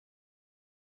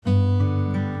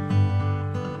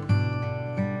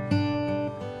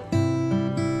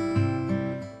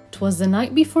It was the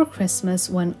night before Christmas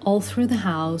when all through the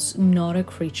house not a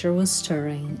creature was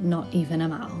stirring, not even a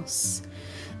mouse.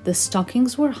 The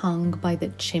stockings were hung by the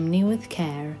chimney with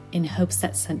care, in hopes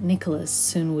that St. Nicholas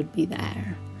soon would be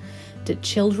there. The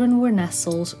children were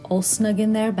nestled all snug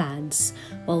in their beds,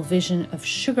 while vision of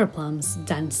sugar plums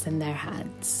danced in their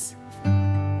heads.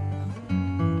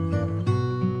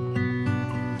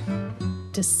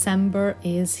 December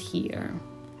is here.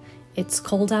 It's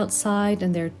cold outside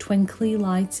and there are twinkly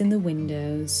lights in the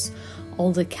windows.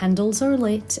 All the candles are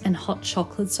lit and hot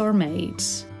chocolates are made.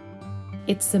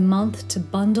 It's the month to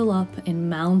bundle up in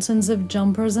mountains of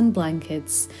jumpers and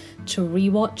blankets, to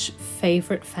rewatch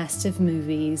favorite festive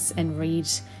movies and read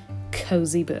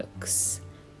cozy books.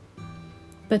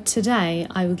 But today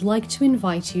I would like to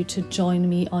invite you to join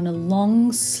me on a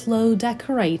long, slow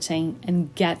decorating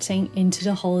and getting into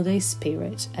the holiday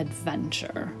spirit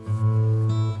adventure.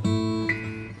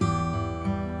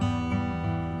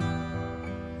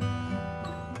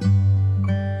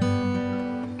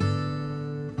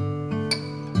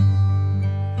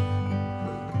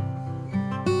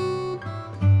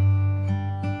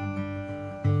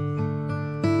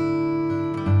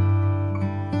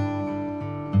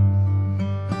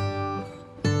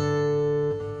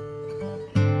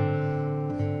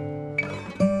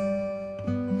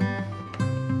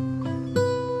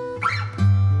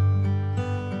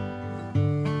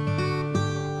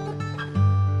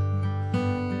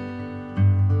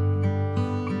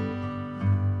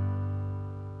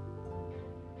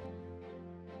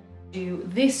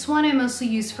 This one I mostly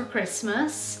use for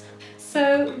Christmas.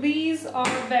 So these are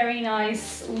very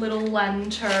nice little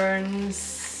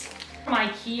lanterns from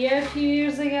IKEA a few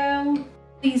years ago.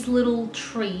 These little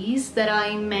trees that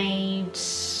I made.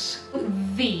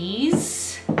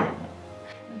 These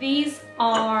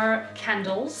are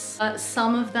candles.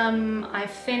 Some of them I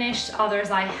finished, others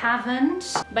I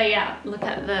haven't. But yeah, look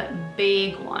at the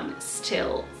big one,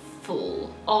 still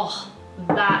full. Oh,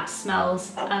 that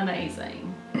smells amazing.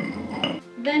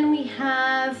 Then we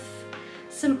have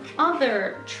some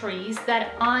other trees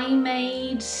that I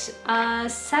made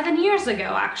 7 years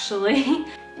ago actually.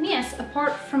 And yes,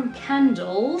 apart from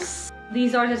candles,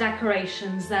 these are the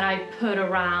decorations that I put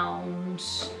around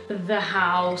the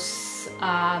house,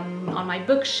 on my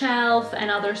bookshelf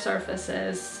and other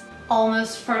surfaces.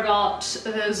 Almost forgot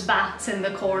those bats in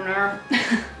the corner.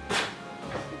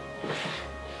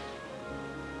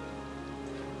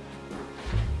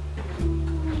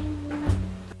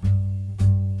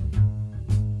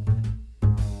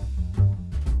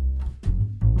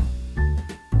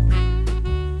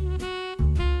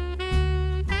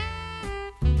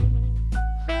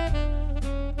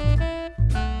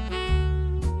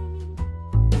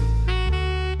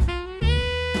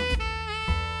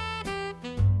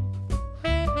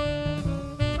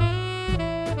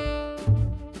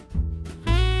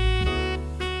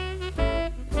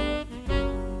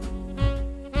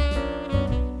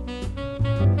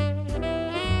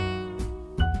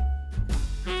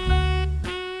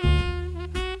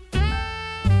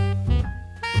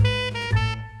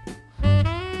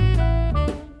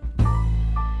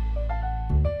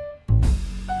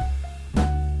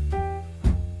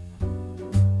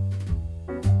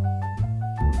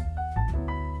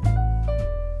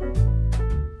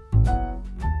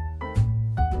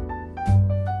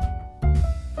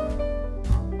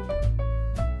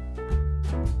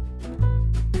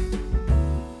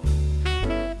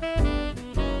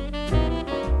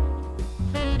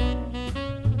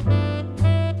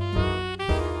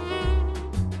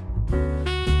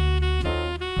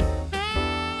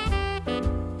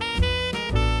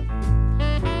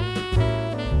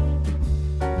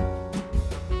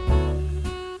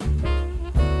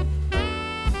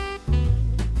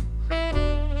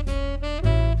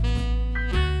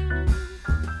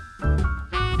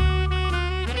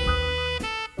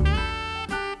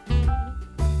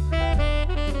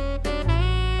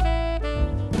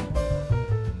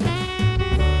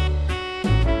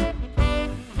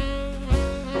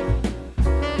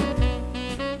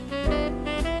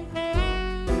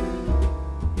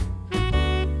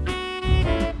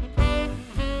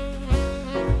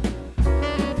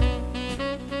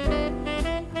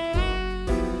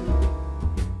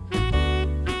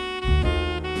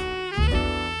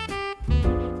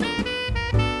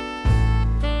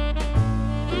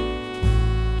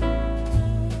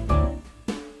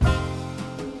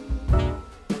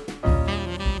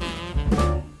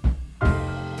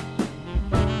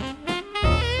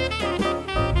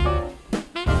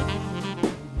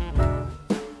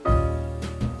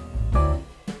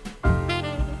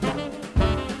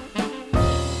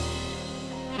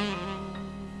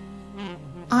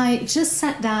 I just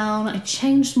sat down, I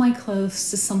changed my clothes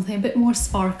to something a bit more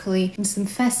sparkly and some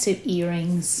festive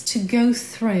earrings to go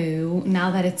through,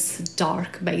 now that it's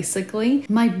dark basically,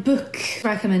 my book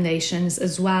recommendations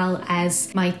as well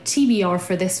as my TBR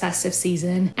for this festive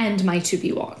season and my to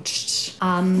be watched.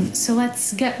 So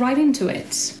let's get right into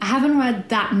it. I haven't read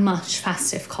that much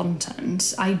festive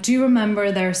content. I do remember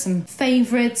there are some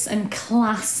favorites and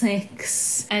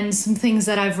classics and some things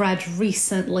that I've read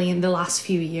recently in the last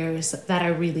few years that I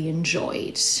really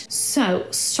enjoyed. So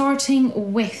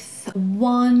starting with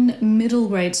one middle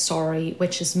grade story,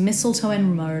 which is Mistletoe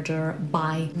and Murder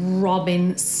by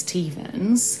Robin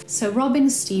Stevens. So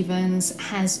Robin Stevens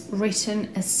has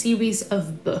written a series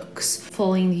of books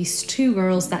following these two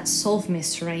girls that solve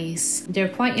mysteries. They're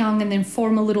quite young and then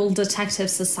form a little detective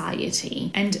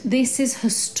society. And this is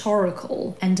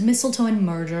historical, and Mistletoe and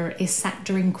Murder is set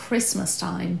during Christmas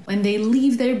time when they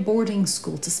leave their boarding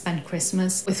school to spend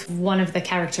Christmas with one of the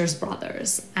characters'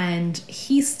 brothers, and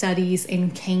he studies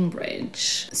in Cambridge.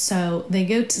 So they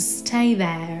go to stay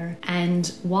there,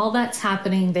 and while that's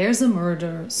happening there's a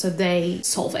murder, so they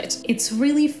solve it. It's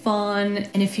really fun,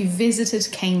 and if you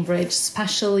visited Cambridge,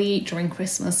 especially during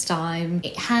Christmas time,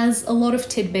 it has a lot of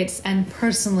tidbits, and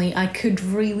personally I could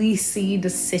really see the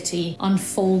city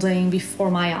unfolding before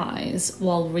my eyes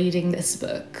while reading this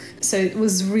book. So it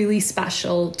was really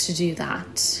special to do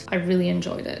that. I really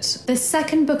enjoyed it. The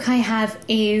second book I have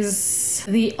is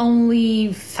the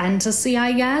only fantasy,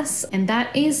 I guess, and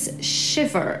that is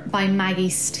Shiver by Maggie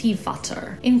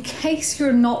Stiefvater. In case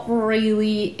you're not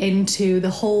really into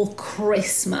the whole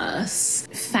Christmas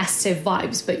festive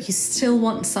vibes, but you still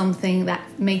want something that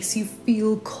makes you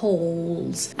feel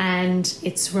cold and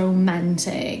it's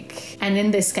romantic, and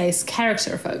in this case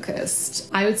character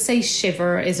focused, I would say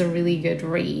Shiver is a really good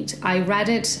read. I read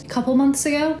it a couple months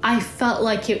ago. I felt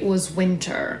like it was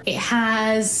winter. It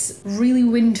has really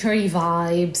wintry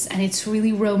vibes, and it's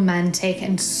really romantic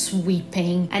and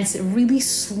sweeping, and it's a really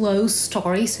slow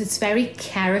story, so it's very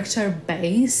character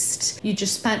based. You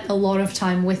just spent a lot of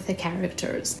time with the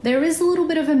characters. There is a little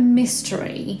bit of a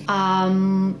mystery,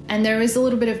 and there is a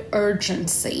little bit of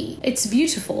urgency. It's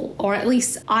beautiful, or at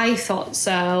least I thought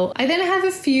so. I then have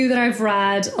a few that I've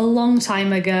read a long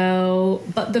time ago,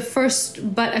 but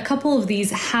a couple of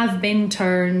these have been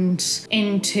turned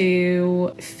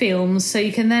into films, so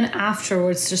you can then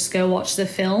afterwards just go watch the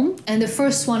film. And the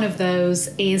first one of those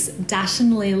is Dash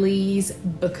and Lily's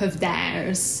Book of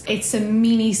Dares. It's a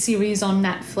mini series on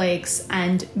Netflix,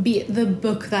 and be it the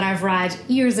book that I've read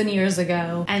years and years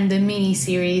ago and the mini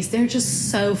series, they're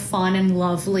just so fun and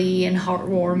lovely and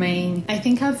heartwarming. I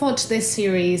think I've watched this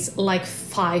series like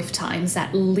 5 times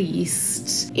at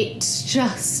least. It's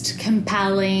just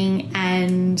compelling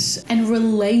and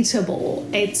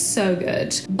relatable. It's so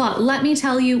good. But let me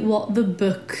tell you what the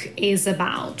book is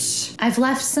about. I've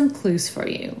left some clues for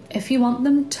you. If you want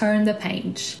them, turn the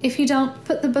page. If you don't,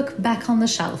 put the book back on the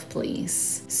shelf,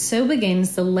 please. So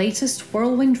begins the latest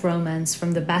whirlwind romance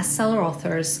from the bestseller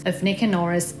authors of Nick and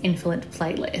Nora's Infinite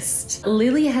Playlist.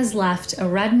 Lily has left a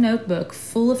red notebook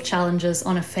full of challenges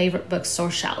on a favorite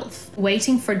bookstore shelf,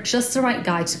 waiting for just the right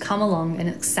guy to come along and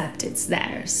accept it's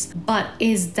theirs. But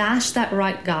is Dash that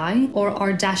right guy, or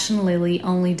are Dash and Lily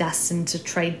only destined to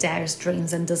trade dares,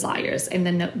 dreams and desires in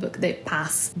the notebook they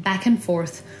pass back and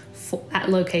forth at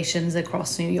locations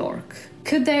across New York?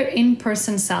 Could their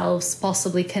in-person selves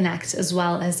possibly connect as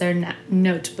well as their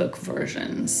notebook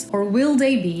versions? Or will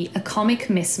they be a comic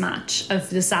mismatch of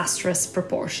disastrous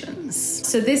proportions?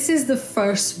 So this is the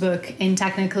first book in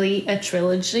technically a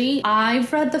trilogy.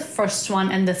 I've read the first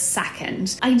one and the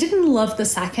second. I didn't love the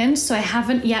second, so I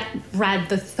haven't yet read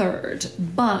the third,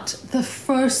 but the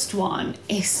first one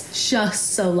is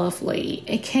just so lovely.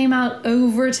 It came out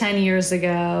over 10 years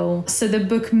ago, so the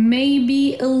book may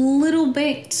be a little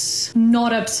bit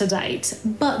not up to date,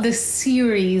 but the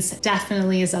series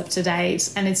definitely is up to date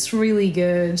and it's really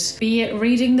good. Be it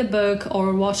reading the book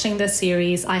or watching the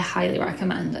series, I highly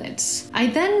recommend it. I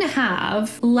then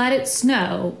have Let It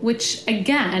Snow, which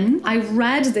again, I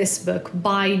read this book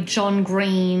by John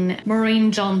Green,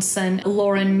 Maureen Johnson,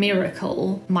 Lauren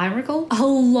Miracle a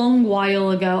long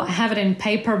while ago. I have it in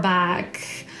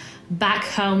paperback back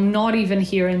home, not even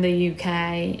here in the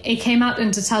UK. It came out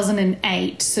in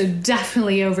 2008, so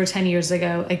definitely over 10 years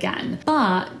ago again.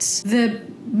 But the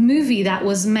movie that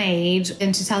was made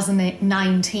in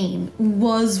 2019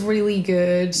 was really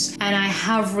good, and I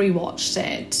have rewatched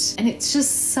it, and it's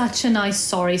just such a nice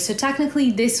story. So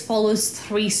technically this follows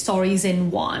 3 stories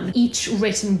in one, each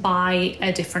written by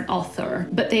a different author,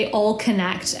 but they all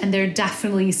connect and they're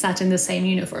definitely set in the same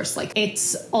universe. Like,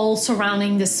 it's all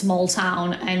surrounding this small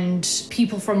town, and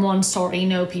people from one story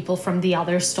know people from the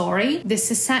other story.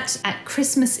 This is set at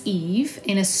Christmas Eve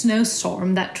in a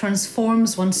snowstorm that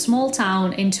transforms one small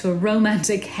town into a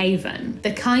romantic haven,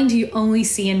 the kind you only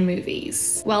see in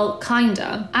movies. Well,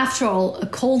 kinda. After all, a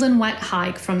cold and wet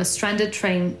hike from a stranded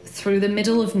train through the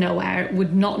middle of nowhere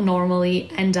would not normally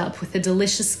end up with a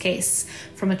delicious kiss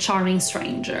from a charming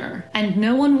stranger. And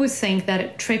no one would think that a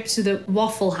trip to the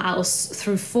Waffle House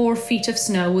through 4 feet of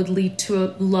snow would lead to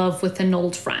a love with an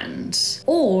old friend.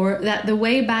 Or that the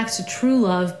way back to true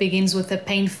love begins with a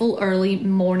painful early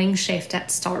morning shift at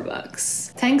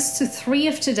Starbucks. Thanks to 3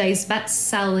 of today's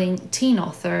best-selling teen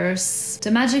authors,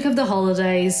 the magic of the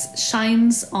holidays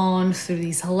shines on through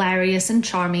these hilarious and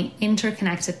charming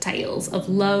interconnected tales of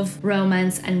love,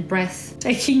 romance, and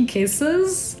breathtaking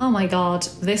kisses. Oh my god,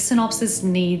 this synopsis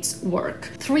needs work.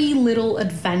 3 little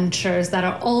adventures that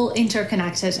are all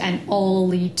interconnected and all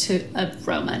lead to a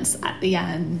romance at the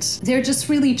end. They're just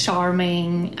really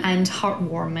charming and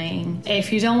heartwarming.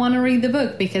 If you don't want to read the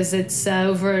book because it's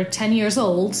over 10 years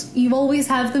old, you always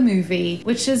have the movie,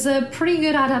 which is a pretty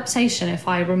good adaptation if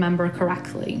I remember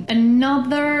correctly.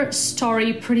 Another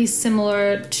story pretty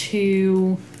similar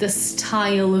to the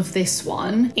style of this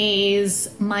one is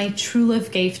My True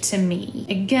Love Gave to Me.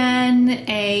 Again,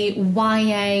 a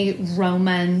YA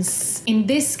romance. In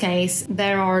this case,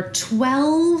 there are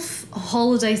 12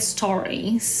 holiday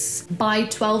stories by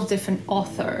 12 different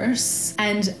authors,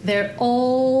 and they're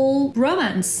all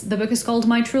romance. The book is called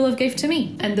My True Love Gave to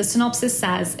Me, and the synopsis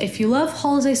says, if you love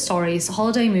holiday stories,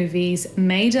 holiday movies,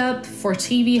 made up for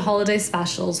TV holiday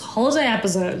specials, holiday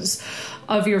episodes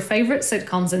of your favorite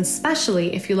sitcoms, and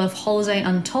especially if you love holiday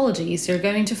anthologies, you're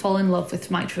going to fall in love with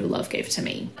My True Love Gave to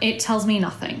Me. It tells me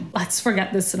nothing. Let's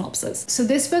forget the synopsis. So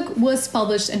this book was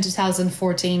published in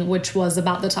 2014, which was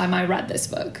about the time I read this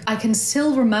book. I can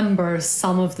still remember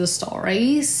some of the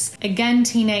stories. Again,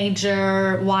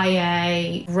 teenager,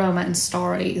 YA, romance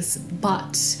stories,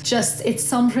 but just it's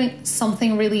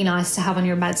something really nice to have on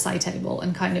your bedside table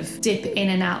and kind of dip in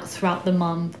and out throughout the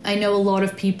month. I know a lot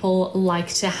of people like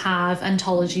to have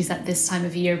anthologies at this time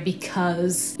of year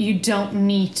because you don't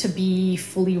need to be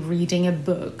fully reading a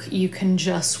book. You can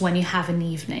just, when you have an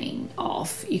evening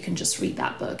off, you can just read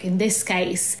that book. In this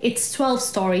case, it's 12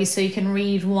 stories, so you can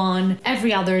read one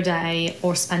every other day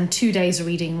or spend 2 days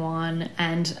reading one,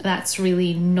 and that's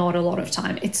really not a lot of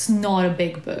time. It's not a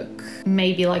big book,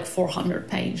 maybe like 400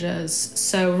 pages,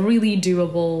 so really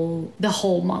doable the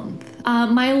whole month.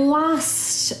 My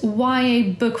last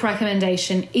YA book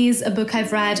recommendation is a book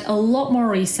I've read a lot more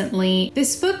recently.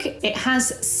 This book, it has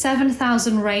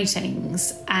 7,000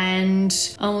 ratings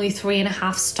and only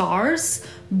 3.5 stars,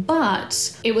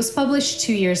 but it was published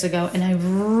 2 years ago and I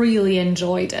really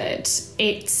enjoyed it.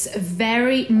 It's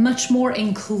very much more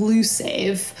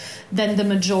inclusive than the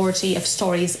majority of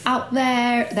stories out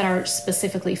there that are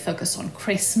specifically focused on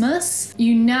Christmas.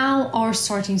 You now are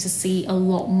starting to see a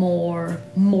lot more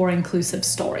inclusive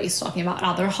stories talking about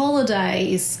other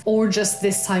holidays or just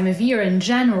this time of year in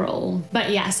general. But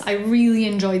yes, I really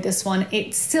enjoyed this one.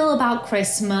 It's still about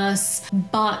Christmas,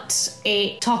 but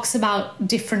it talks about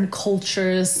different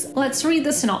cultures. Let's read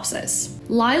the synopsis.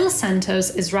 Lila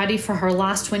Santos is ready for her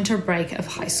last winter break of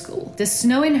high school. The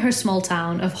snow in her small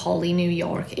town of Holly, New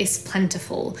York is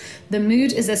plentiful. The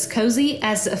mood is as cozy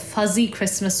as a fuzzy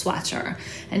Christmas sweater,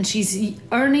 and she's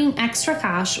earning extra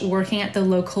cash working at the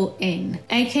local inn,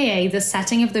 aka the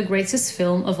setting of the greatest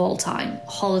film of all time,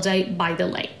 Holiday by the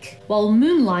Lake, while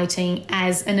moonlighting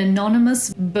as an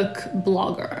anonymous book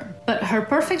blogger. But her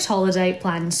perfect holiday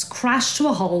plans crash to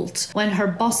a halt when her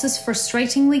boss's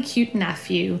frustratingly cute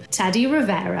nephew, Teddy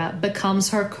Rivera, becomes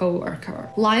her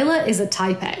co-worker. Lila is a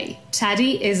type A.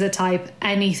 Teddy is a type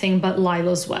anything but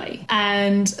Lila's way.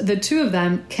 And the two of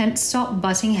them can't stop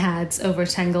butting heads over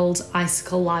tangled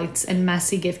icicle lights and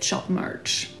messy gift shop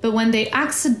merch. But when they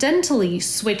accidentally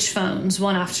switch phones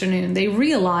one afternoon, they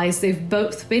realize they've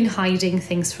both been hiding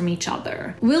things from each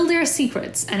other. Will their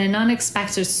secrets and an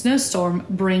unexpected snowstorm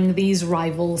bring the these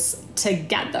rivals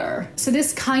together. So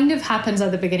this kind of happens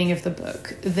at the beginning of the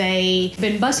book. They've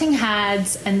been butting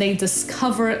heads and they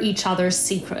discover each other's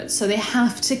secrets. So they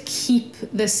have to keep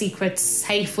the secrets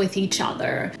safe with each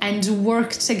other and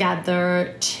work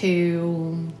together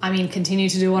to, continue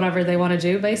to do whatever they want to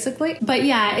do, basically. But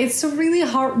yeah, it's a really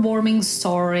heartwarming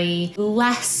story,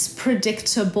 less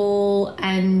predictable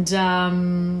and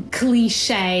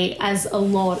cliche as a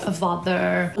lot of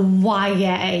other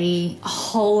YA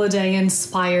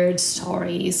holiday-inspired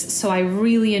stories. So I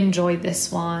really enjoyed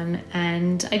this one,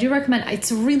 and I do recommend.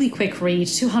 It's a really quick read,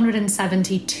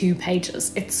 272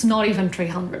 pages. It's not even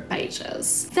 300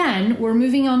 pages. Then we're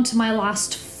moving on to my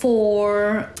last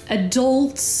 4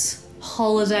 adult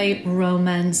holiday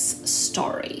romance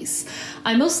stories.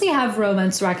 I mostly have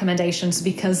romance recommendations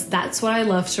because that's what I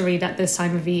love to read at this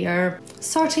time of year.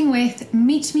 Starting with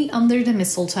Meet Me Under the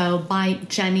Mistletoe by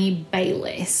Jenny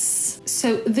Bayliss.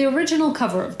 So the original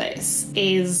cover of this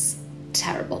is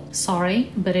terrible.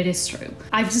 Sorry, but it is true.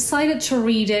 I've decided to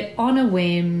read it on a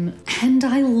whim and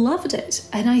I loved it.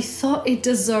 And I thought it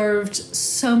deserved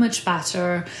so much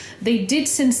better. They did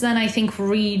since then, I think,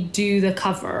 redo the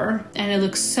cover and it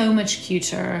looks so much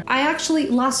cuter.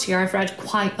 Last year I've read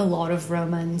quite a lot of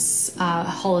romance,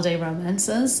 holiday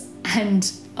romances, and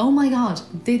oh my god,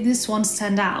 did this one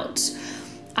stand out?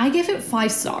 I gave it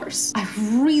 5 stars. I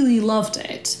really loved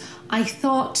it. I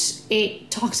thought it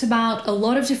talked about a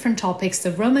lot of different topics.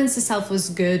 The romance itself was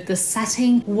good. The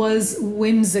setting was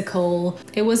whimsical.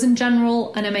 It was in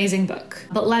general an amazing book.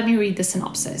 But let me read the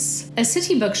synopsis. A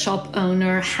city bookshop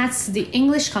owner heads to the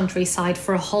English countryside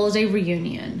for a holiday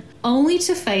reunion, only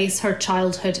to face her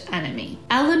childhood enemy.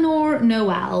 Eleanor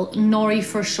Noel, Nori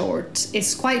for short,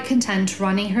 is quite content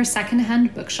running her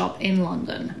second-hand bookshop in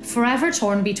London, forever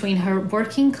torn between her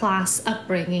working-class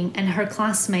upbringing and her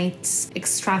classmates'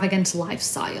 extravagant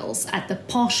lifestyles at the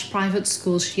posh private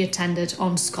school she attended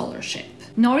on scholarship.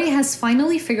 Nori has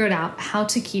finally figured out how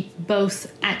to keep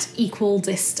both at equal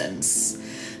distance.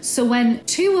 So when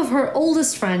 2 of her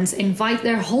oldest friends invite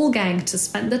their whole gang to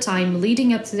spend the time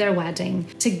leading up to their wedding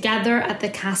together at the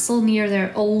castle near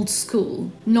their old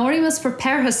school, Nori must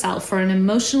prepare herself for an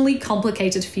emotionally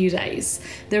complicated few days.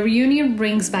 The reunion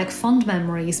brings back fond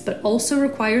memories, but also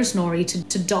requires Nori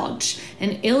to dodge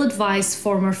an ill-advised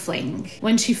former fling.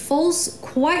 When she falls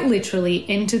quite literally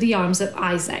into the arms of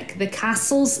Isaac, the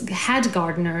castle's head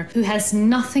gardener, who has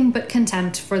nothing but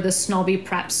contempt for the snobby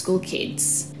prep school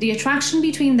kids. The attraction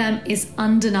between them is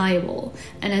undeniable,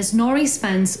 and as Nori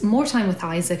spends more time with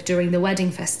Isaac during the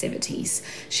wedding festivities,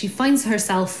 she finds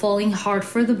herself falling hard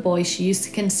for the boy she used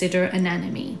to consider an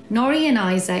enemy. Nori and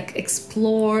Isaac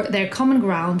explore their common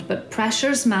ground, but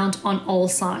pressures mount on all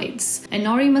sides, and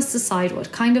Nori must decide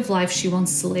what kind of life she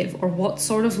wants to live or what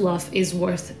sort of love is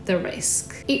worth the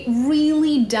risk. It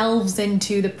really delves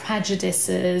into the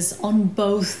prejudices on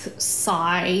both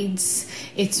sides.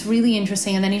 It's really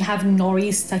interesting, and then you have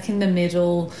Nori stuck in the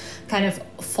middle, kind of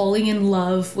falling in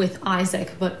love with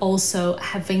Isaac, but also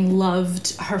having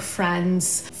loved her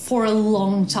friends for a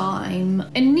long time.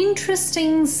 An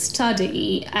interesting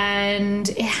study, and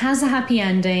it has a happy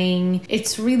ending.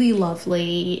 It's really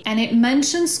lovely, and it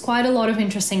mentions quite a lot of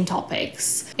interesting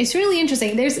topics. It's really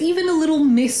interesting. There's even a little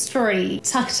mystery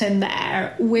tucked in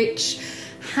there, which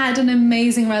had an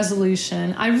amazing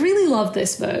resolution. I really loved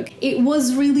this book. It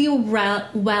was really a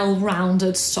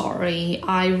well-rounded story.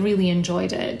 I really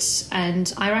enjoyed it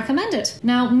and I recommend it.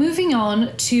 Now, moving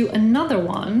on to another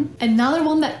one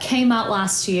that came out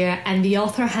last year, and the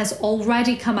author has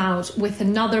already come out with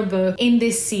another book in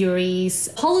this series,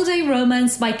 Holiday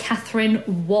Romance by Catherine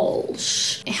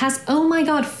Walsh. It has, oh my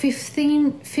god,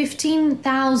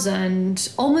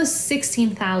 15,000, almost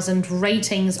 16,000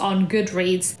 ratings on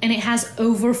Goodreads, and it has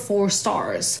over 4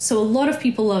 stars. So a lot of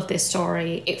people love this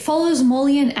story. It follows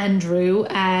Molly and Andrew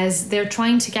as they're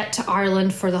trying to get to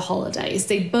Ireland for the holidays.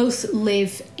 They both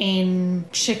live in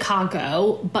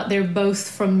Chicago, but they're both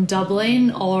from Dublin,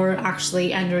 or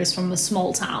actually Andrew is from a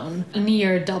small town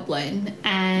near Dublin,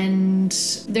 and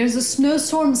there's a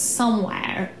snowstorm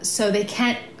somewhere, so they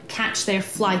can't catch their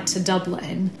flight to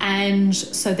Dublin, and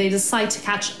so they decide to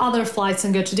catch other flights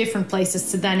and go to different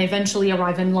places to then eventually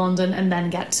arrive in London and then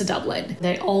get to Dublin.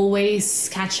 They always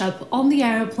catch up on the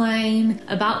airplane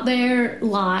about their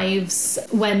lives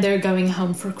when they're going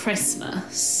home for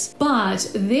Christmas. But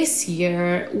this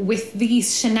year, with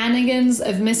these shenanigans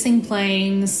of missing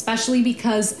planes, especially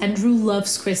because Andrew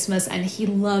loves Christmas and he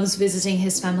loves visiting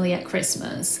his family at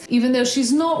Christmas, even though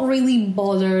she's not really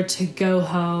bothered to go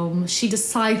home, she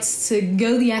decides to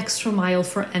go the extra mile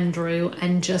for Andrew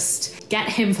and just get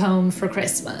him home for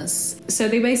Christmas. So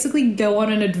they basically go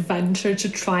on an adventure to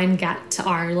try and get to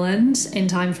Ireland in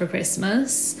time for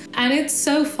Christmas. And it's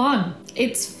so fun.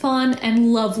 It's fun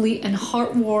and lovely and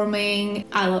heartwarming.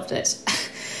 I loved it.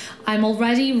 I'm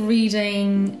already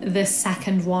reading the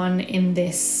second one in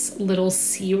this little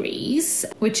series,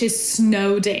 which is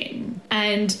Snowed In.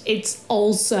 And it's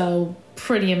also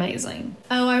pretty amazing.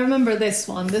 Oh, I remember this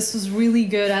one. This was really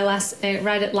good. I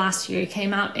read it last year. It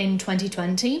came out in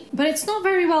 2020, but it's not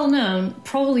very well known,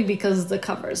 probably because the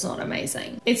cover is not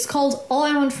amazing. It's called All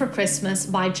I Want for Christmas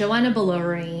by Joanna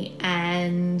Balluri,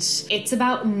 and it's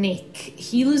about Nick.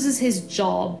 He loses his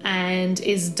job and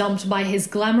is dumped by his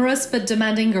glamorous but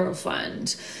demanding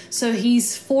girlfriend. So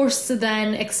he's forced to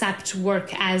then accept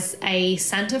work as a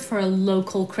Santa for a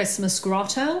local Christmas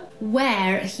grotto,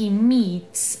 where he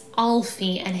meets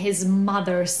Alfie and his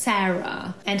mother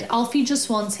Sarah, and Alfie just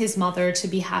wants his mother to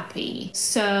be happy.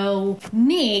 So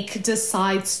Nick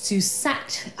decides to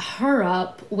set her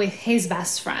up with his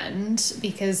best friend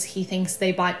because he thinks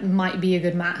they might be a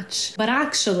good match. But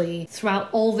actually, throughout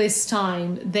all this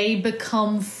time, they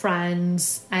become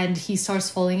friends and he starts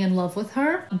falling in love with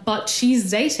her, but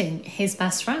she's dating his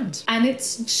best friend. And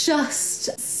it's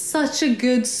just such a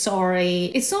good story.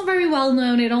 It's not very well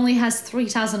known. It only has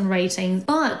 3,000 ratings,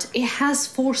 but it has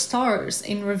 4 stars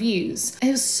in reviews.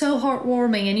 It was so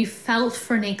heartwarming and you felt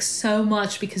for Nick so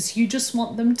much because you just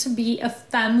want them to be a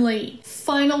family.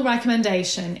 Final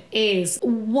recommendation is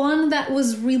one that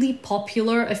was really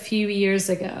popular a few years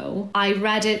ago. I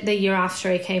read it the year after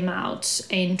it came out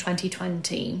in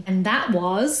 2020, and that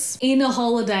was In a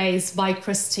Holidays by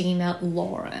Christina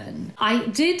Lauren. I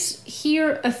did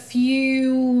hear a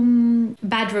few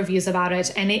bad reviews about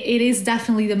it, and it is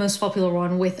definitely the most popular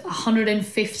one with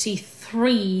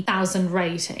 153,000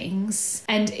 ratings,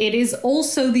 and it is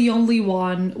also the only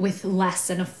one with less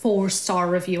than a 4-star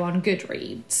review on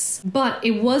Goodreads. But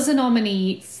it was a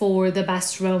nominee for the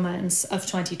best romance of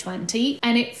 2020,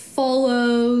 and it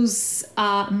follows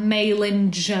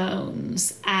Maylin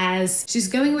Jones as she's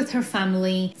going with her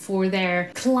family for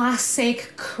their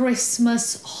classic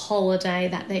Christmas holiday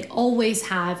that they always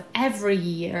have every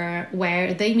year,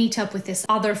 where they meet up with this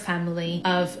other family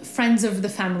of friends of the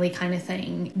family kind of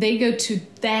thing. They go to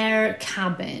their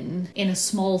cabin in a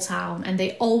small town and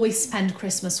they always spend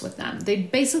Christmas with them. They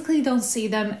basically don't see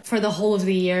them for the whole of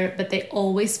the year, but they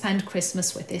always spend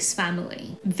Christmas with this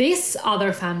family. This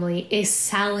other family is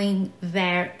selling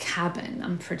their cabin,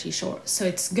 I'm pretty sure. So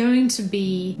it's going to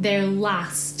be their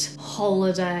last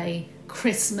holiday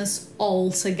Christmas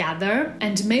all together,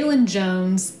 and Maylin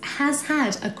Jones has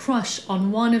had a crush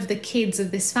on one of the kids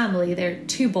of this family. They're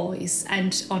 2 boys,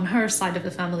 and on her side of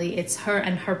the family it's her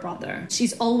and her brother.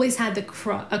 She's always had a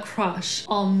crush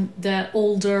on the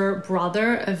older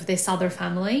brother of this other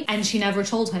family, and she never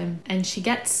told him, and she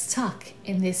gets stuck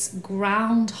in this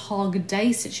Groundhog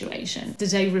Day situation. The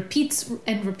day repeats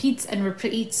and repeats and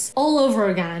repeats all over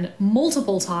again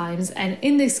multiple times, and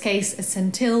in this case it's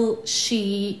until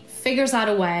she figures out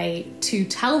a way to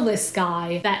tell this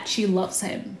guy that she loves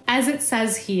him. As it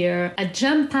says here, a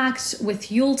jam-packed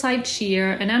with Yuletide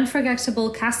cheer, an unforgettable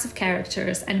cast of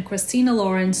characters, and Christina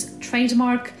Lauren's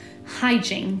trademark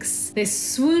hijinks, this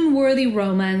swoon-worthy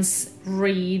romance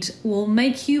read will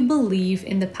make you believe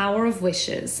in the power of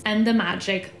wishes and the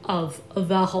magic of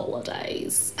the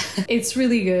holidays. It's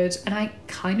really good, and I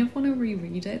kind of want to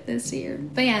reread it this year.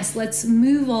 But yes, let's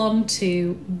move on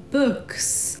to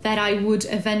books that I would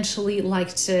eventually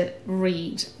like to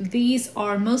read. These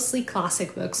are mostly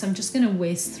classic books. I'm just going to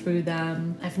whiz through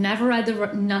them. I've never read The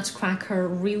Nutcracker,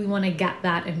 really want to get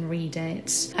that and read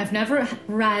it. I've never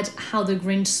read How the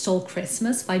Grinch Stole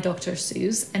Christmas by Dr.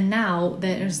 Seuss, and now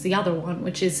there's the other one,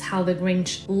 which is How the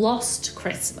Grinch Lost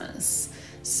Christmas.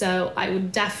 So I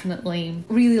would definitely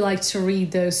really like to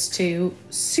read those 2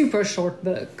 super short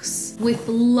books with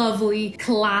lovely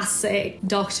classic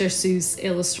Dr. Seuss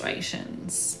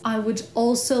illustrations. I would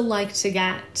also like to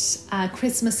get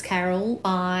Christmas Carol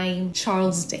by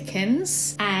Charles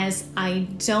Dickens, as I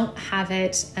don't have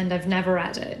it and I've never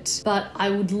read it, but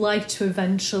I would like to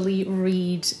eventually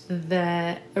read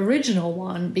the original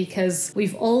one because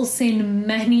we've all seen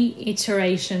many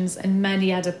iterations and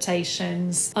many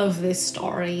adaptations of this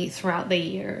story throughout the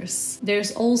years.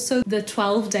 There's also The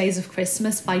 12 Days of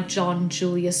Christmas by John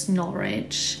Julius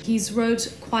Norwich. He's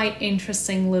wrote quite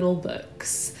interesting little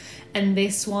books. And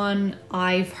this one,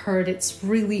 I've heard it's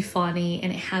really funny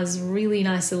and it has really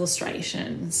nice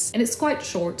illustrations. And it's quite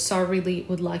short, so I really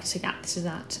would like to get to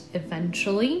that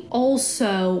eventually.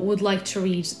 Also would like to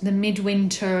read The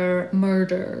Midwinter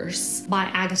Murders by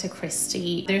Agatha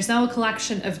Christie. There's now a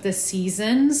collection of the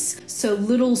seasons, so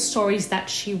little stories that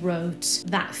she wrote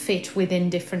that fit within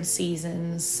different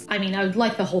seasons. I mean, I would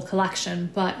like the whole collection,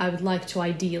 but I would like to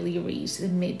ideally read The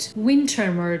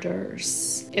Midwinter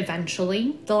Murders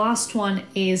eventually. The last one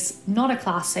is not a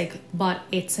classic, but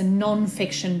it's a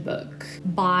non-fiction book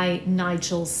by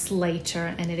Nigel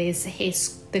Slater, and it is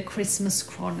The Christmas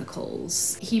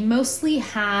Chronicles. He mostly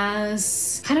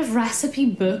has kind of recipe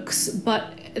books,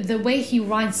 but the way he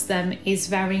writes them is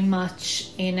very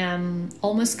much in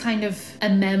almost kind of a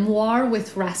memoir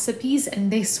with recipes,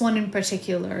 and this one in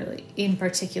particular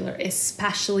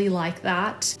especially like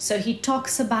that. So he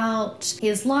talks about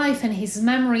his life and his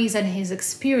memories and his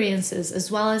experiences, as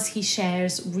well as he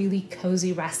shares really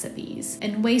cozy recipes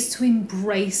and ways to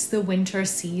embrace the winter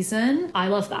season. I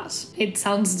love that. It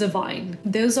sounds divine.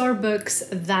 Those are books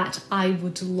that I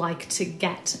would like to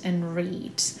get and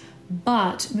read.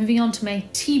 But moving on to my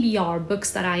TBR,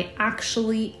 books that I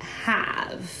actually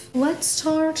have. Let's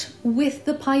start with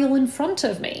the pile in front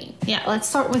of me. Yeah, let's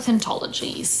start with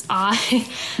anthologies. I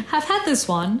have had this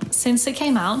one since it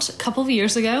came out a couple of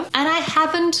years ago, and I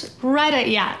haven't read it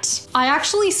yet. I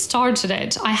actually started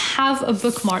it. I have a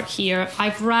bookmark here.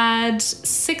 I've read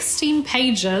 16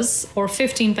 pages or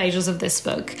 15 pages of this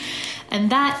book, and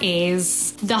that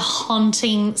is The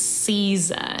Haunting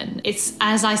Season. It's,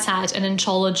 as I said, an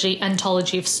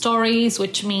anthology of stories,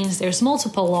 which means there's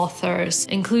multiple authors,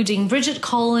 including Bridget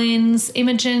Collins,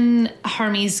 Imogen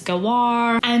Hermes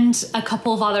Gawar, and a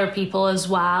couple of other people as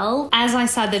well. As I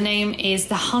said, the name is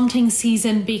The Haunting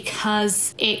Season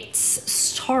because it's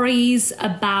stories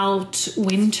about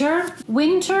winter.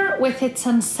 Winter, with its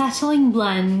unsettling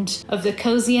blend of the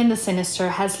cozy and the sinister,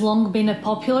 has long been a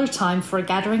popular time for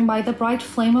gathering by the bright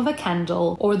flame of a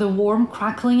candle or the warm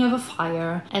crackling of a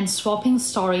fire and swapping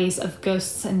stories of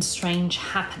ghosts and strange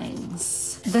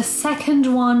happenings. The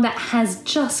second one that has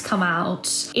just come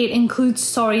out, it includes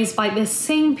stories by the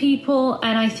same people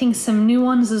and I think some new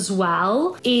ones as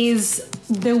well, is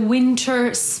The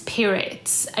Winter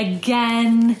Spirits.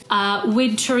 Again,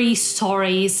 wintry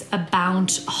stories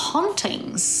about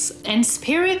hauntings and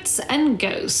spirits and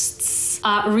ghosts.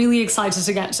 Really excited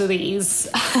to get to these.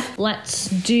 Let's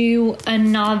do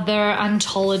another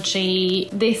anthology.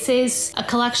 This is a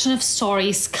collection of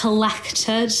stories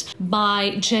collected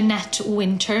by Jeanette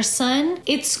Winterson.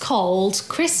 It's called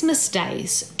Christmas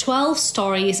Days, 12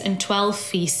 Stories and 12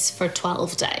 Feasts for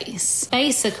 12 Days.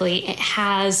 Basically, it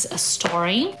has a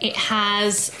story,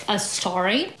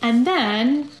 and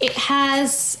then it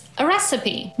has a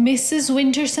recipe, Mrs.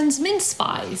 Winterson's mince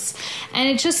pies, and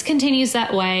it just continues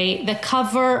that way. The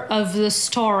cover of the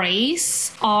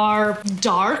stories are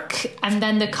dark and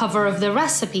then the cover of the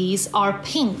recipes are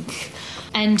pink.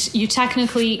 And you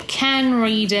technically can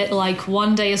read it like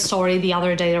one day a story, the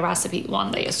other day the recipe,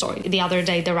 one day a story, the other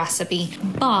day the recipe.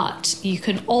 But you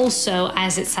can also,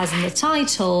 as it says in the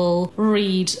title,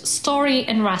 read story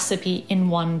and recipe in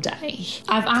one day.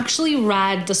 I've actually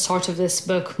read the start of this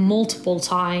book multiple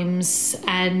times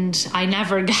and I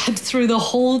never get through the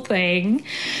whole thing.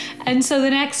 And so the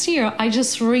next year I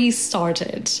just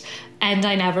restarted and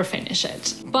I never finish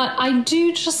it. But I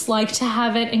do just like to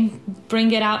have it and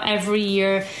bring it out every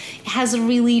year. It has a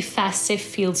really festive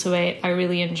feel to it. I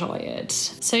really enjoy it.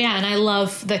 So yeah, and I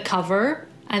love the cover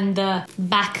and the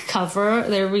back cover.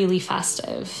 They're really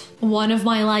festive. One of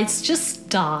my lights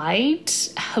just died.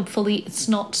 Hopefully it's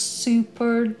not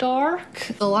super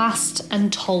dark. The last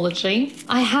anthology.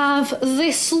 I have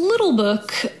this little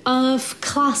book of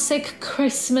classic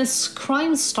Christmas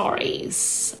crime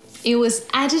stories. It was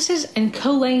edited and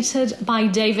collated by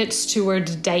David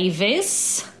Stewart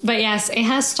Davis. But yes, it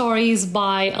has stories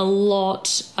by a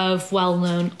lot of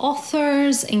well-known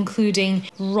authors, including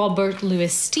Robert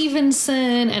Louis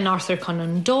Stevenson and Arthur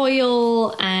Conan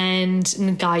Doyle and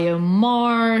Ngaio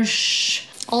Marsh.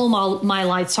 All my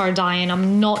lights are dying.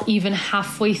 I'm not even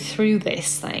halfway through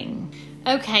this thing.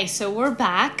 Okay, so we're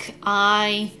back.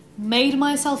 I made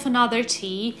myself another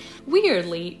tea.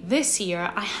 Weirdly, this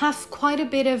year I have quite a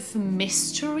bit of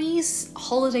mysteries,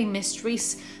 holiday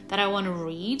mysteries that I want to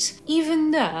read,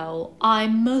 even though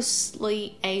I'm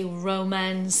mostly a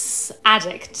romance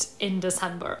addict in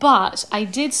December. But I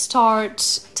did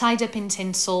start Tied Up in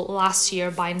Tinsel last year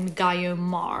by Ngaio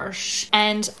Marsh,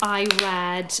 and I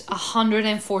read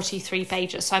 143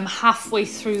 pages, so I'm halfway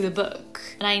through the book,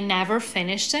 and I never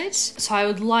finished it. So I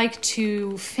would like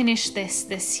to finish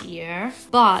this year,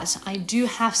 but I do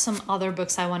have some other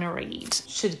books I want to read.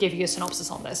 Should give you a synopsis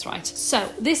on this, right? So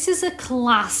this is a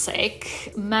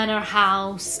classic manor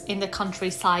house in the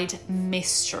countryside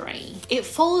mystery. It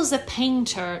follows a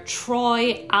painter,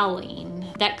 Troy Allen,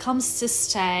 that comes to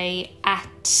stay at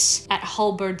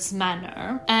Halbert's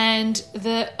Manor, and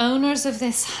the owners of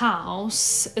this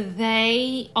house,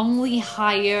 they only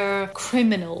hire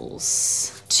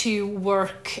criminals to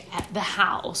work at the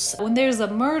house. When there's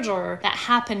a murder that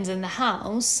happens in the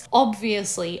house,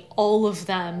 obviously all of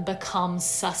them become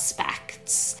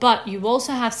suspects. But you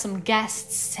also have some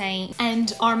guests staying,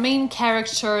 and our main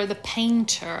character, the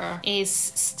painter, is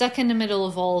stuck in the middle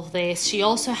of all of this. She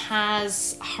also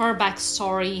has her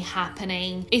backstory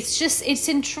happening.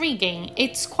 It's intriguing.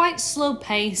 It's quite slow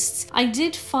paced. I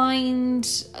did find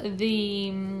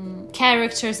the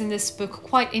characters in this book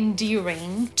quite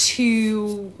endearing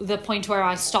to the point where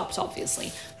I stopped,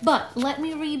 obviously. But let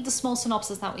me read the small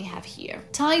synopsis that we have here.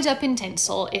 Tied Up in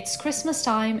Tinsel, it's Christmas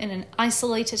time in an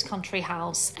isolated country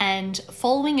house, and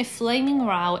following a flaming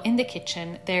row in the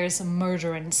kitchen, there's a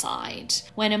murder inside.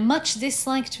 When a much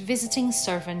disliked visiting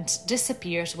servant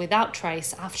disappears without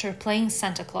trace after playing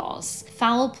Santa Claus,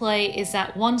 foul play is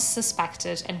at once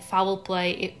suspected, and foul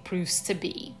play it proves to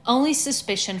be. Only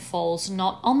suspicion falls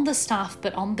not on the staff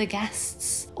but on the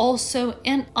guests. Also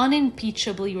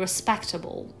unimpeachably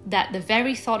respectable that the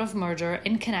very thought of murder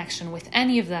in connection with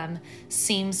any of them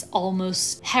seems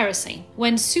almost heresy.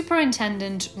 When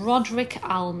Superintendent Roderick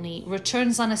Alney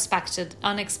returns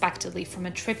unexpectedly from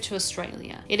a trip to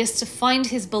Australia, it is to find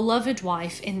his beloved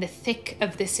wife in the thick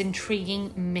of this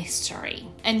intriguing mystery.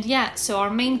 And yeah, so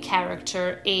our main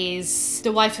character is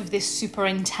the wife of this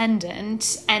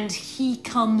superintendent, and he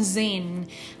comes in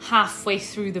halfway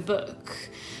through the book.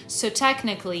 So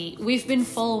technically, we've been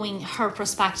following her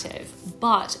perspective,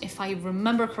 but if I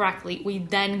remember correctly, we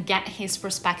then get his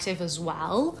perspective as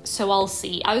well. So I'll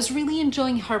see. I was really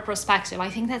enjoying her perspective. I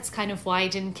think that's kind of why I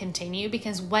didn't continue,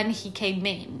 because when he came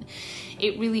in,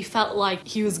 it really felt like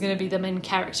he was going to be the main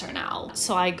character now.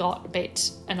 So I got a bit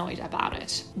annoyed about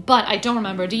it. But I don't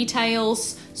remember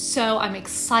details, so I'm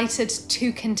excited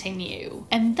to continue.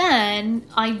 And then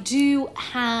I do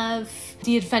have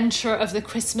The Adventure of the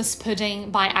Christmas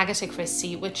Pudding by Agatha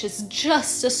Christie, which is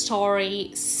just a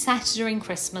story set during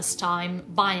Christmas time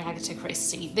by Agatha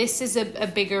Christie. This is a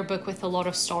bigger book with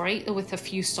a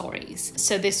few stories.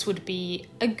 So this would be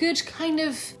a good kind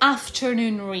of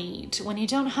afternoon read. When you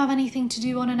don't have anything to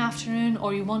do on an afternoon,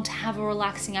 or you want to have a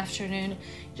relaxing afternoon,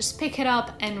 just pick it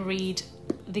up and read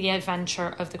The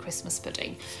Adventure of the Christmas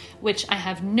Pudding, which I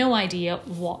have no idea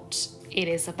what it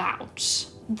is about.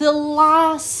 The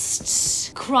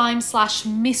last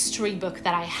crime/mystery book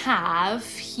that I have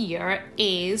here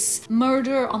is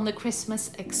Murder on the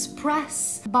Christmas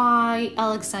Express by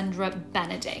Alexandra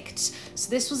Benedict. So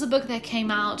this was a book that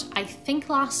came out, I think,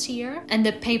 last year, and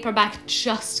the paperback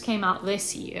just came out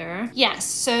this year. Yes,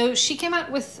 so she came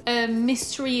out with a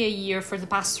mystery a year for the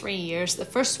past 3 years. The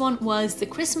first one was The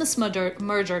Christmas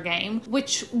Murder Game,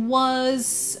 which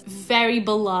was very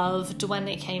beloved when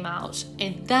it came out.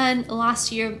 And then last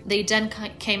year, they then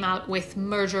came out with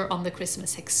Murder on the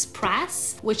Christmas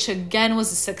Express, which again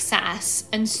was a success.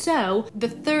 And so the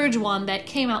third one that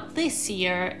came out this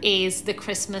year is The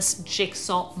Christmas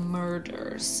Jigsaw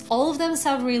Murders. All of them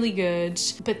sound really good,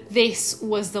 but this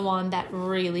was the one that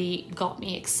really got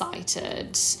me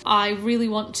excited. I really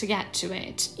want to get to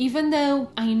it, even though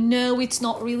I know it's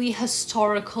not really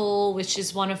historical, which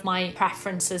is one of my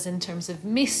preferences in terms of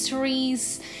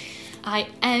mysteries. I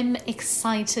am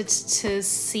excited to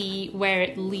see where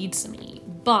it leads me,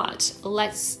 but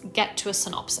let's get to a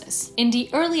synopsis. In the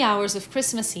early hours of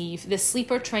Christmas Eve, the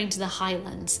sleeper train to the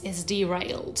Highlands is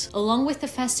derailed, along with the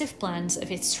festive plans of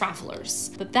its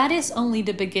travelers. But that is only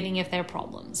the beginning of their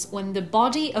problems, when the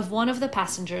body of one of the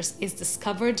passengers is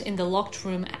discovered in the locked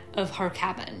room of her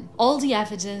cabin. All the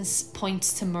evidence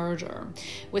points to murder.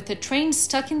 With the train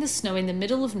stuck in the snow in the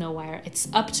middle of nowhere, it's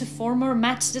up to former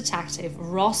Met detective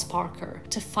Ross Parker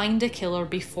to find the killer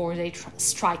before they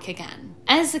strike again.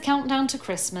 As the countdown to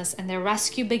Christmas and their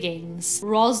rescue begins,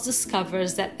 Ross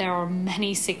discovers that there are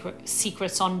many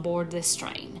secrets on board this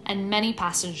train, and many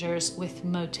passengers with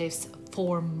motives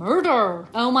for murder.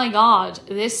 Oh my god,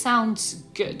 this sounds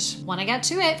good. Wanna get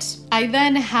to it? I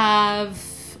then have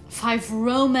 5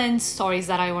 romance stories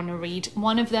that I want to read.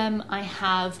 One of them I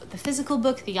have the physical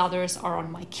book, the others are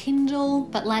on my Kindle.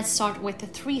 But let's start with the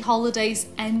 3 holidays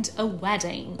and a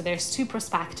wedding. There's 2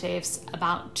 perspectives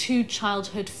about 2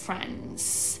 childhood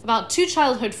friends. About 2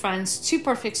 childhood friends, 2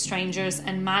 perfect strangers,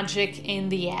 and magic in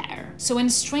the air. So in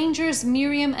Strangers,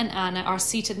 Miriam and Anna are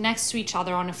seated next to each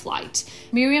other on a flight.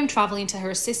 Miriam traveling to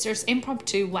her sister's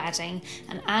impromptu wedding,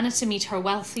 and Anna to meet her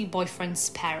wealthy boyfriend's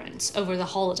parents over the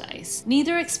holidays.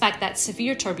 Neither expect that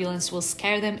severe turbulence will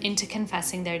scare them into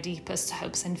confessing their deepest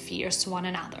hopes and fears to one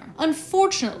another.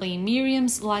 Unfortunately,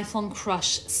 Miriam's lifelong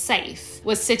crush, Saif,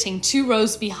 was sitting 2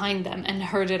 rows behind them and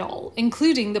heard it all,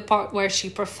 including the part where she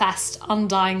professed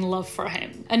undying love for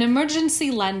him. An emergency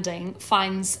landing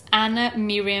finds Anna,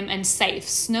 Miriam, and Saif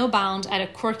snowbound at a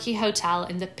quirky hotel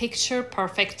in the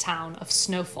picture-perfect town of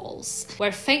Snowfalls,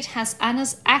 where fate has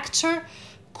Anna's actor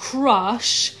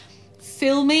crush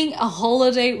filming a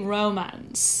holiday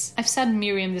romance. I've said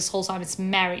Miriam this whole time, it's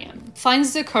Mariam.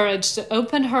 Finds the courage to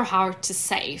open her heart to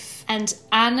Saif, and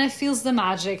Anna feels the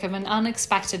magic of an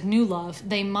unexpected new love.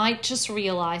 They might just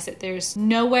realize that there's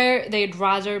nowhere they'd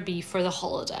rather be for the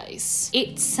holidays.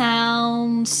 It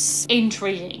sounds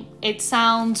intriguing. It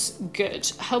sounds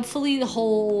good. Hopefully the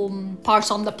whole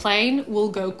part on the plane will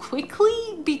go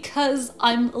quickly because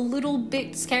I'm a little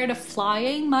bit scared of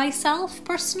flying myself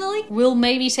personally. We'll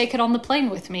maybe take it on the plane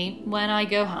with me when I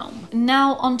go home.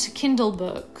 Now on to Kindle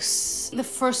books. The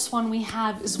first one we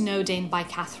have is Snowdin by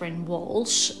Catherine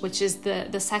Walsh, which is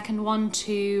the second one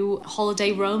to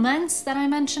Holiday Romance that I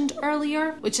mentioned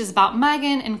earlier, which is about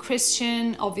Megan and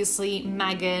Christian. Obviously,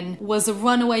 Megan was a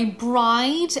runaway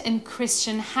bride and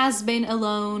Christian has been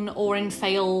alone or in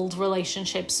failed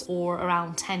relationships for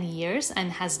around 10 years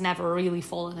and has never really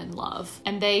fallen in love.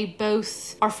 And they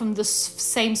both are from the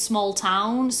same small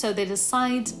town, so they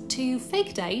decide to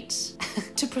fake date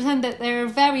to pretend that they're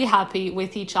very happy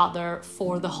with each other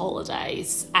for the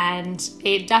holidays, and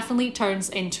it definitely turns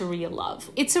into real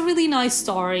love. It's a really nice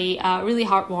story, really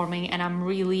heartwarming, and I'm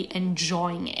really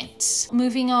enjoying it.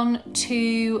 Moving on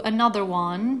to another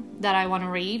one that I want to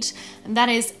read, and that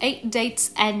is 8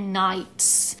 Dates and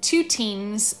Nights. 2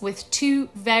 teens with 2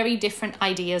 very different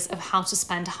ideas of how to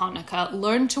spend Hanukkah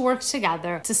learn to work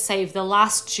together to save the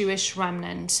last Jewish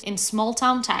remnant in small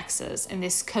town Texas in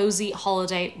this cozy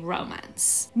holiday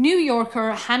romance. New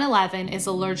Yorker Hannah Levin is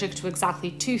allergic to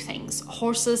exactly 2 things,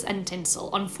 horses and tinsel.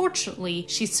 Unfortunately,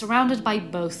 she's surrounded by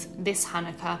both this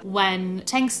Hanukkah when,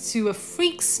 thanks to a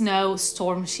freak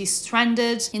snowstorm, she's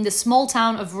stranded in the small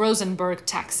town of Rosenberg,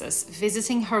 Texas,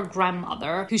 visiting her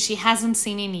grandmother, who she hasn't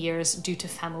seen in years due to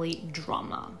family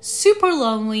drama. Super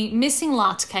lonely, missing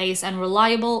latkes and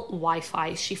reliable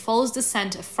Wi-Fi, she follows the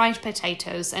scent of fried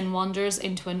potatoes and wanders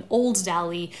into an old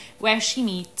deli where she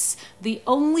meets the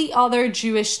only other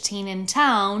Jewish teen in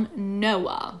town,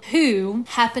 Noah, who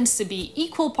happens to be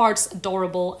equal parts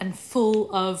adorable and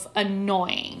full of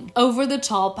annoying,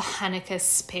 over-the-top Hanukkah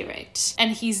spirit.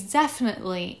 And he's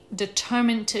definitely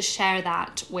determined to share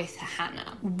that with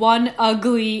Hannah. One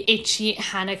ugly, itchy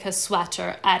Hanukkah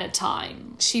sweater at a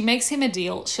time. She makes him a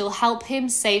deal. She'll help him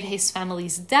save his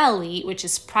family's deli, which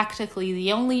is practically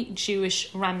the only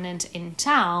Jewish remnant in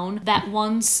town that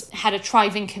once had a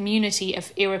thriving community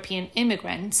of European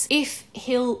immigrants, if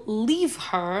he'll leave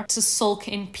her to sulk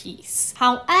in peace.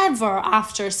 However,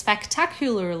 after a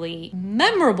spectacularly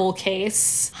memorable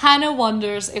kiss, Hannah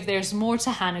wonders if there's more to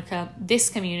Hanukkah, this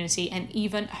community, and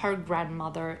even her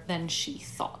grandmother than she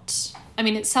thought. I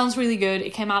mean, it sounds really good.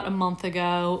 It came out a month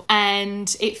ago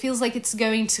and it feels like it's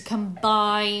going to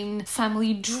combine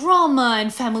family drama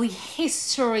and family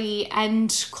history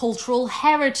and cultural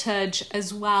heritage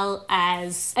as well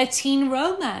as a teen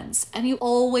romance. And you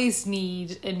always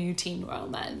need a new teen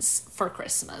romance for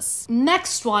Christmas.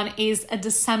 Next one is A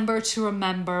December to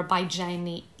Remember by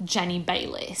Jenny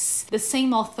Bayliss, the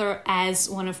same author as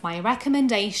one of my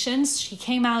recommendations. She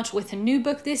came out with a new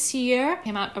book this year,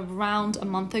 came out around a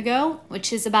month ago,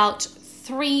 which is about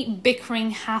 3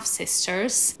 bickering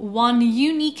half-sisters, one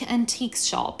unique antique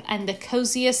shop, and the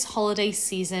coziest holiday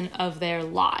season of their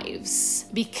lives.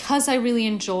 Because I really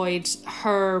enjoyed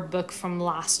her book from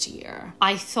last year,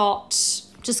 I thought,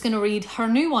 just gonna read her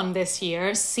new one this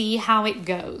year, see how it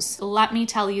goes. Let me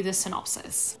tell you the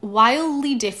synopsis.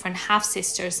 Wildly different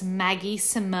half-sisters Maggie,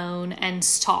 Simone, and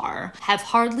Star have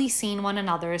hardly seen one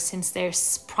another since their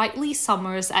sprightly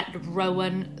summers at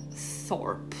Rowan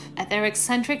Thorpe, at their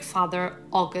eccentric father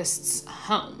August's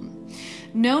home.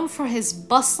 known for his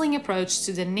bustling approach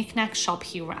to the knick-knack shop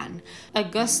he ran.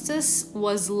 Augustus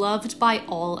was loved by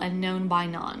all and known by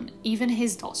none, even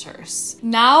his daughters.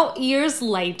 Now, years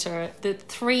later, the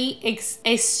three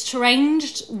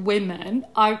estranged women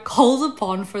are called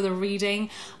upon for the reading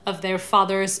of their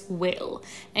father's will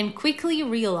and quickly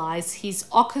realize he's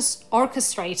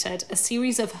orchestrated a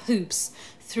series of hoops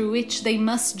through which they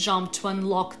must jump to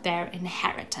unlock their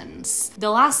inheritance. The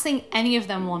last thing any of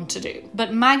them want to do.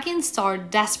 But Maggie and Star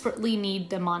desperately need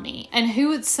the money, and who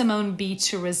would Simone be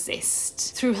to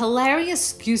resist? Through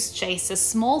hilarious goose chases,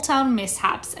 small town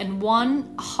mishaps, and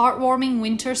one heartwarming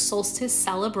winter solstice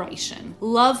celebration,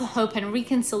 love, hope, and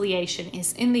reconciliation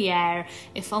is in the air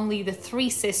if only the three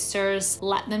sisters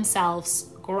let themselves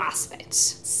grasp it.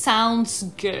 Sounds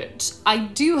good. I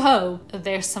do hope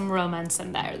there's some romance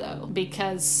in there though,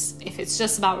 because if it's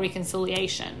just about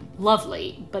reconciliation,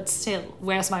 lovely, but still,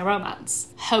 where's my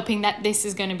romance? Hoping that this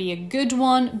is going to be a good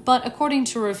one, but according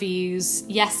to reviews,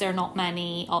 yes, there are not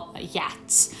many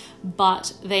yet,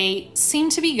 but they seem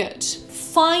to be good.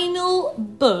 Final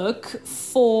book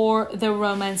for the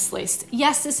romance list.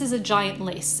 Yes, this is a giant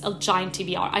list, a giant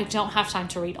TBR. I don't have time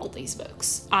to read all these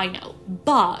books, I know,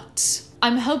 but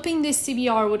I'm hoping this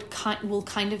TBR will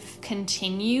kind of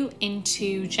continue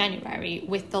into January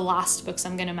with the last books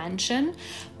I'm going to mention.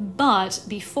 But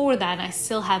before that, I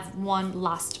still have one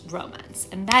last romance,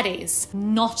 and that is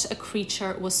Not a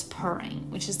Creature Was Purring,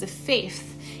 which is the 5th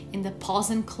in the Paws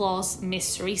and Claws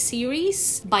mystery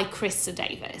series by Krista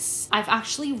Davis. I've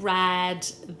actually read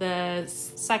the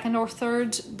 2nd or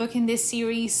 3rd book in this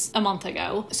series a month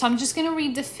ago, so I'm just going to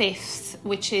read the 5th,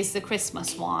 which is the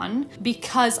Christmas one,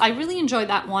 because I really enjoyed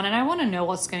that one and I want to know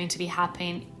what's going to be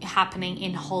happening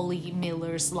in Holly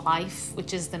Miller's life,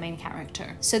 which is the main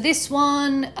character. So this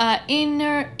one,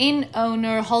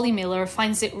 owner Holly Miller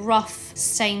finds it rough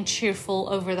staying cheerful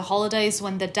over the holidays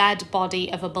when the dead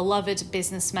body of a beloved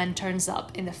businessman turns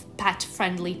up in the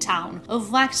pet-friendly town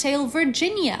of Wagtail,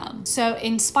 Virginia. So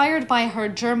inspired by her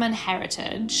German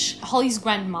heritage, Holly's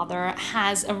grandmother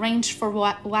has arranged for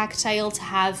Wagtail to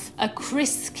have a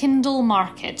Christkindl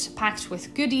market packed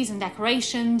with goodies and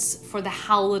decorations for the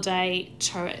holiday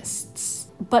tourists.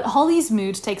 But Holly's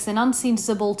mood takes an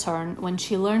unseasonable turn when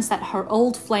she learns that her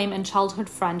old flame and childhood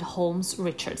friend Holmes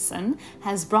Richardson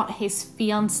has brought his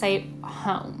fiancée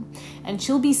home, and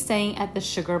she'll be staying at the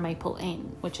Sugar Maple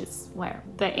Inn, which is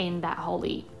the inn that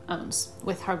Holly owns,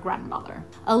 with her grandmother.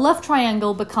 A love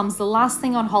triangle becomes the last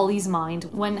thing on Holly's mind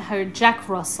when her Jack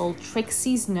Russell,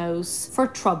 Trixie's nose for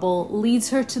trouble, leads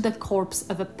her to the corpse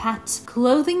of a pet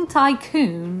clothing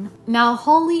tycoon. Now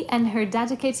Holly and her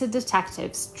dedicated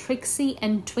detectives, Trixie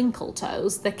and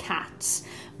Twinkletoes, the cat,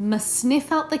 must sniff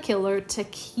out the killer to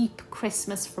keep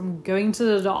Christmas from going to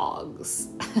the dogs.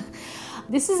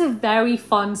 This is a very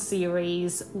fun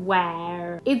series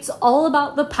where it's all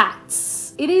about the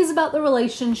pets. It is about the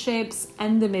relationships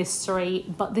and the mystery,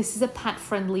 but this is a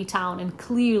pet-friendly town and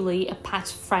clearly a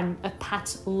pet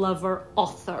lover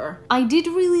author. I did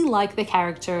really like the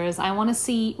characters. I want to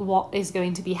see what is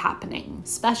going to be happening,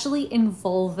 especially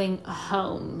involving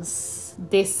Holmes,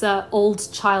 this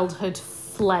old childhood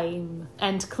flame,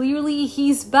 and clearly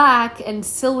he's back and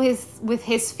still with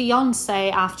his fiance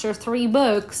after 3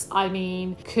 books. I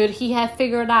mean, could he have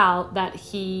figured out that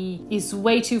he is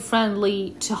way too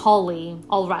friendly to Holly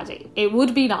already? It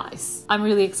would be nice. I'm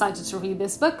really excited to read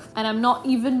this book, and I'm not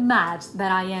even mad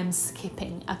that I am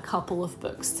skipping a couple of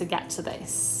books to get to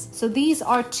this. So these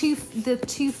are the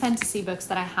two fantasy books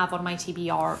that I have on my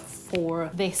TBR for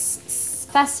this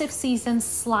festive season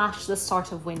 / the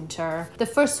start of winter. The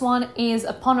first one is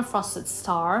Upon a Frosted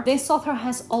Star. This author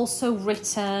has also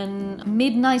written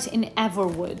Midnight in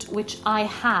Everwood, which I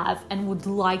have and would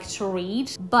like to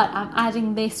read, but I'm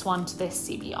adding this one to this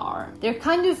CBR. They're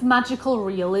kind of magical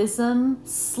realism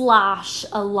 /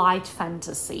 a light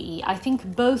fantasy. I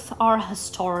think both are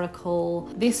historical.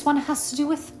 This one has to do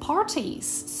with parties,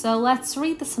 so let's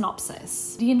read the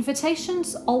synopsis. The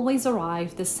invitations always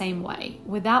arrive the same way,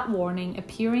 without warning,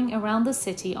 appearing around the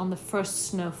city on the first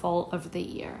snowfall of the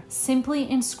year, simply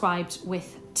inscribed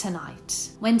with tonight.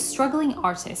 When struggling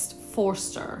artist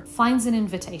Forster finds an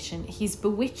invitation, he's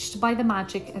bewitched by the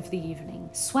magic of the evening,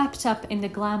 swept up in the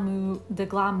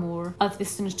glamour of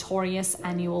this notorious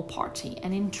annual party,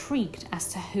 and intrigued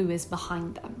as to who is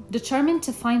behind them. Determined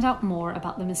to find out more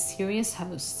about the mysterious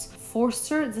hosts,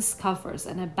 Forster discovers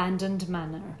an abandoned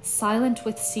manor, silent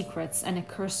with secrets and a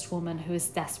cursed woman who is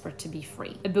desperate to be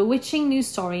free. A bewitching new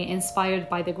story inspired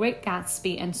by The Great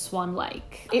Gatsby and Swan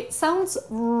Lake. It sounds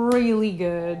really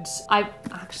good. I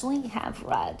actually have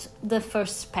read the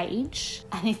first page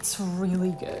and it's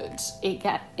really good.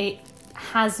 It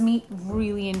has me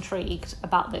really intrigued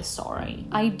about this story.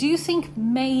 I do think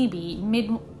maybe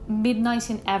Midnight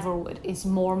in Everwood is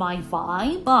more my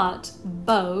vibe, but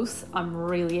both I'm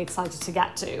really excited to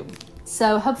get to.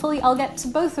 So hopefully I'll get to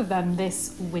both of them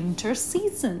this winter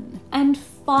season. And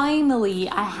finally,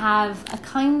 I have a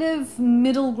kind of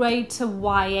middle grade to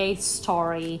YA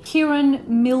story, Kieran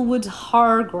Millwood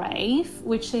Hargrave,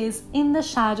 which is In the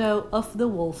Shadow of the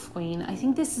Wolf Queen. I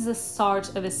think this is the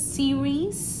start of a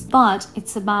series, but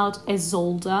it's about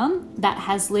Isolde that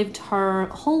has lived her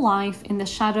whole life in the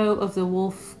shadow of the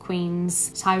Wolf Queen's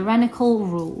tyrannical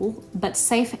rule, but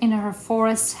safe in her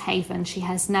forest haven, she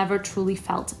has never truly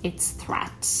felt its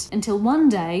threat. Until one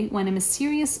day, when a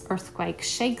mysterious earthquake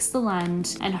shakes the land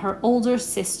and her older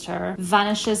sister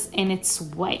vanishes in its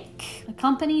wake.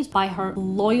 Accompanied by her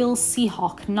loyal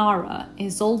Seahawk, Nara,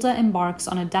 Isolde embarks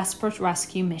on a desperate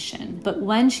rescue mission. But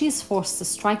when she is forced to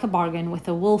strike a bargain with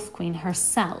the Wolf Queen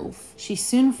herself, she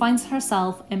soon finds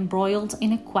herself embroiled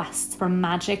in a quest for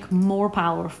magic more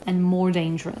powerful and more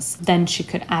dangerous than she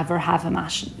could ever have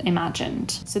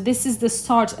imagined. So this is the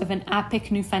start of an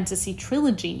epic new fantasy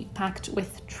trilogy packed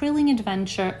with thrilling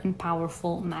adventure and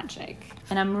powerful magic.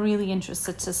 And I'm really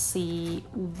interested to see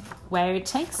where it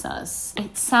takes us.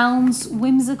 It sounds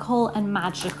whimsical and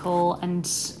magical and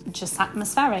just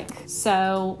atmospheric.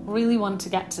 So really want to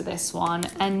get to this one.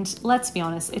 And let's be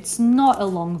honest, it's not a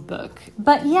long book.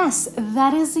 But yes,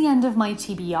 that is the end of my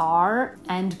TBR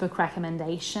and book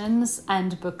recommendations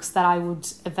and books that I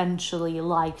would eventually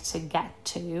like to get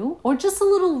to. Or just a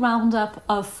little roundup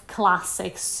of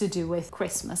classics to do with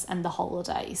Christmas and the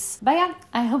holidays. But yeah,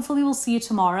 I hopefully will see you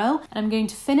tomorrow. And I'm going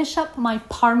to finish up my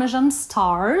Parmesan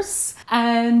stars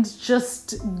and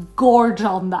just gorge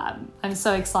on them. I'm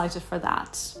so excited for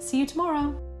that. See you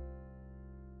tomorrow.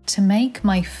 To make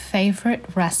my favorite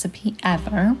recipe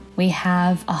ever, we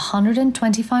have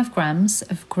 125 grams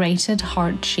of grated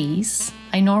hard cheese.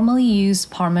 I normally use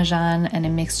Parmesan and a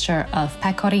mixture of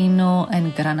pecorino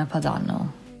and grana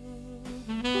padano.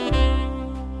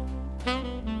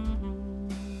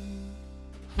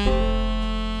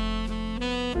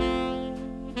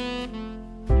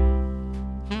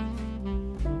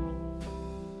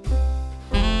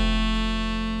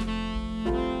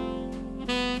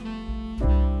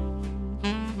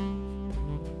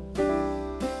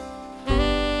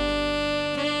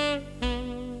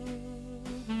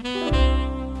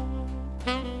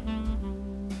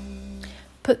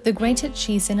 Put the grated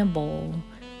cheese in a bowl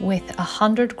with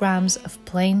 100 grams of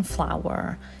plain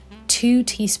flour, 2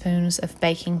 teaspoons of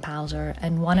baking powder,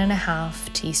 and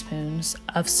 1.5 teaspoons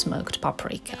of smoked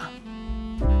paprika.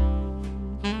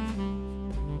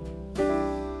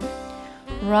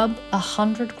 Rub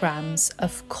 100 grams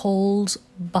of cold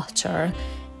butter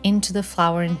into the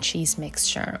flour and cheese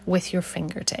mixture with your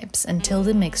fingertips until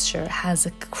the mixture has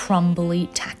a crumbly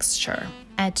texture.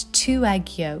 Add 2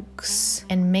 egg yolks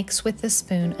and mix with a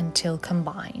spoon until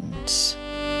combined.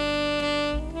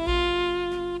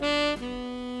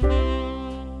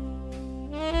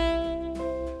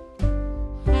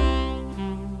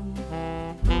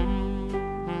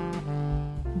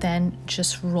 Then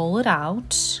just roll it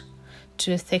out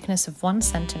to a thickness of 1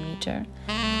 centimeter.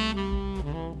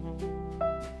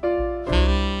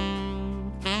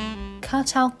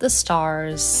 Cut out the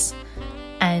stars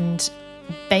and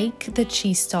bake the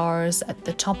cheese stars at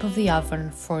the top of the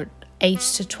oven for 8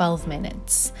 to 12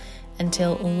 minutes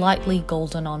until lightly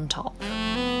golden on top.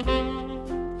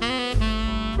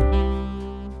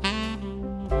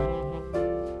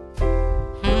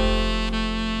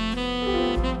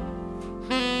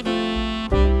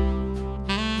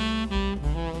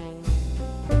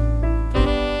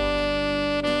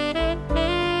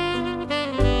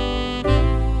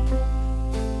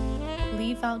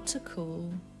 Leave out to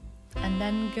cool, and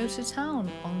then go to town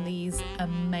on these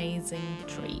amazing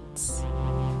treats.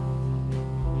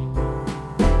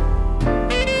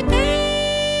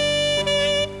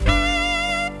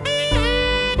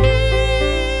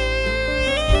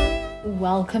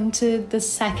 Welcome to the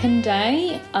second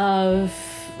day of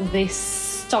this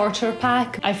starter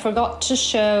pack. I forgot to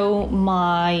show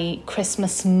my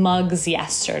Christmas mugs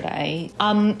yesterday.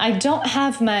 I don't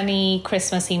have many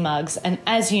Christmassy mugs, and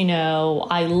as you know,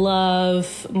 I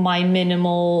love my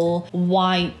minimal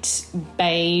white,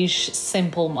 beige,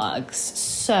 simple mugs.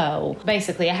 So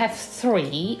basically I have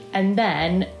 3, and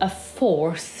then a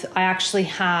 4th. I actually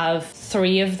have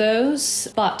 3 of those,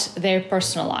 but they're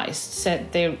personalized. So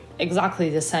they're exactly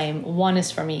the same. One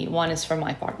is for me, one is for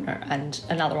my partner, and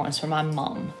another one is for my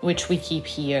mum, which we keep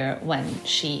here when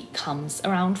she comes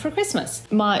around for Christmas.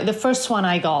 The first one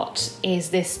I got is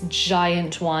this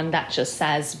giant one that just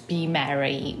says "Be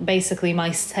Merry." Basically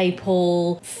my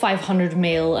staple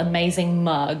 500ml amazing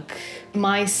mug.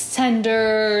 My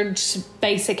standard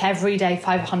basic everyday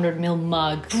 500ml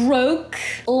mug broke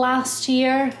last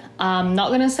year. I'm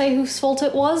not gonna say whose fault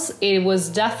it was. It was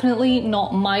definitely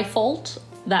not my fault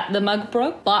that the mug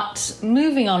broke, but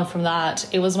moving on from that,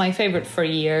 it was my favorite for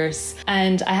years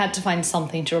and I had to find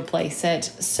something to replace it.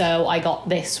 So I got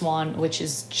this one, which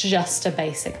is just a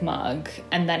basic mug,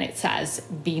 and then it says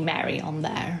 "Be Merry" on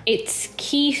there. It's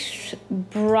Keith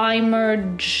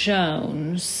Brymer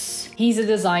Jones. He's a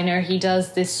designer. He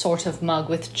does this sort of mug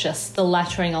with just the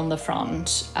lettering on the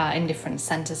front in different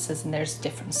sentences, and there's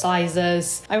different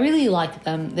sizes. I really like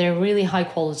them. They're really high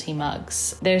quality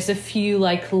mugs. There's a few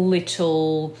like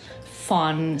little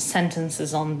fun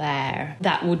sentences on there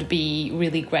that would be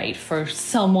really great for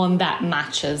someone that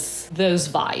matches those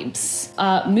vibes.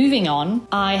 Moving on,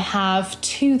 I have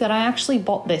two that I actually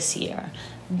bought this year.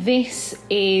 This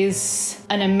is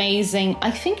an amazing,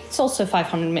 I think it's also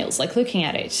 500ml. Like looking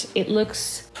at it, it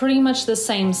looks pretty much the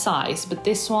same size, but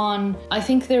this one, I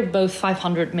think they're both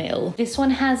 500ml. This one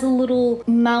has a little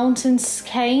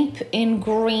mountainscape in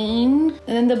green,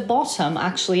 and then the bottom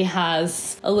actually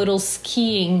has a little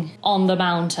skiing on the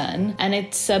mountain, and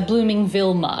it's a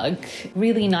Bloomingville mug,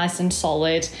 really nice and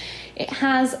solid. It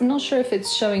has, I'm not sure if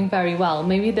it's showing very well,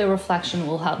 maybe the reflection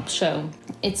will help show.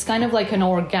 It's kind of like an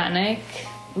organic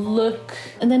look.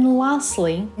 And then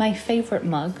lastly, my favorite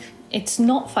mug. It's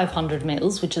not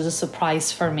 500ml, which is a surprise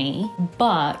for me,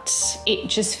 but it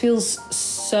just feels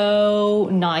so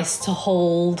nice to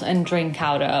hold and drink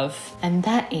out of. And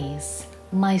that is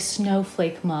my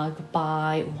snowflake mug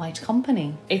by White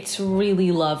Company. It's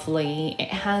really lovely. It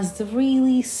has the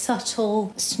really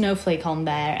subtle snowflake on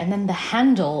there, and then the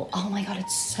handle, oh my god,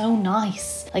 it's so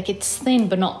nice. Like it's thin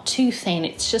but not too thin.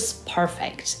 It's just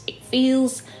perfect. It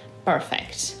feels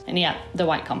perfect. And yeah, the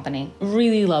White Company.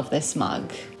 Really love this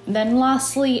mug. Then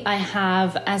lastly, I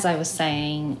have, as I was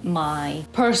saying, my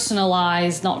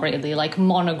personalized, not really, like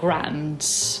monogrammed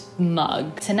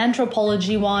mug. It's an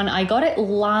Anthropologie one. I got it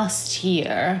last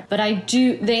year, but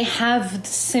they have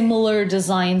similar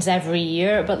designs every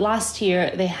year, but last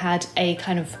year they had a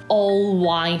kind of all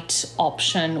white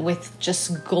option with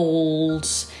just gold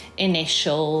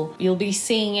initial. You'll be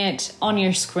seeing it on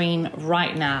your screen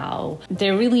right now.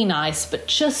 They're really nice, but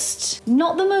just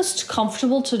not the most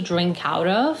comfortable to drink out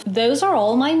of. Those are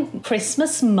all my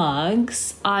Christmas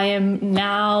mugs. I am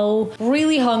now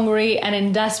really hungry and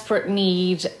in desperate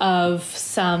need of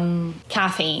some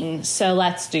caffeine, so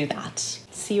let's do that.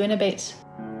 See you in a bit.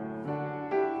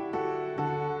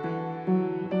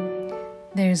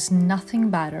 There's nothing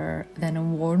better than a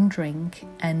warm drink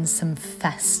and some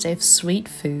festive sweet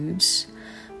food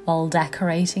while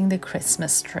decorating the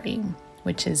Christmas tree,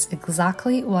 which is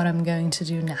exactly what I'm going to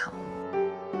do now.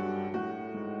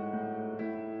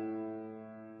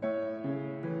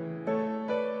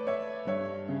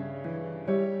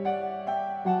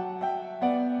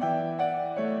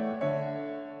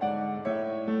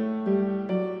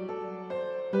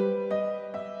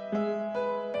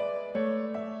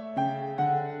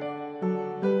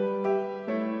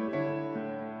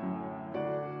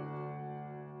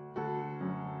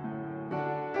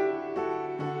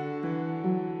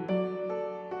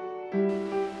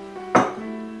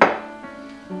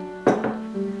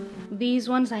 These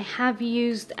ones I have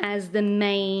used as the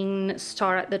main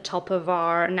star at the top of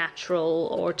our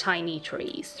natural or tiny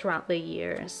trees throughout the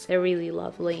years. They're really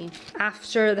lovely.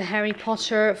 After the Harry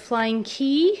Potter flying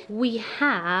key, we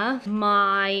have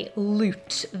my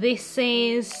loot.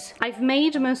 I've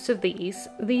made most of these.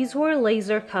 These were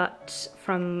laser cut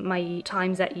from my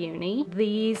times at uni.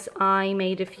 These I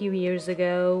made a few years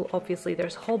ago. Obviously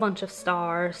there's a whole bunch of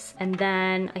stars. And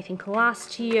then I think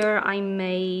last year I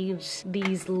made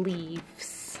these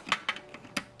leaves,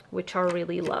 which are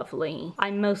really lovely. I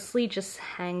mostly just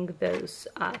hang those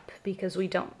up because we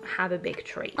don't have a big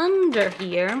tree. Under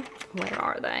here, where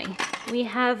are they? We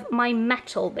have my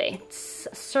metal bits,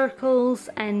 circles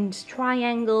and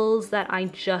triangles that I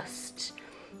just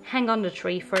hang on the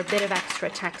tree for a bit of extra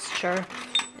texture,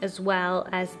 as well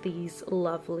as these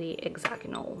lovely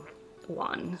hexagonal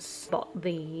ones. Bought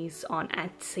these on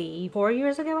Etsy 4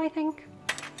 years ago, I think.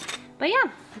 But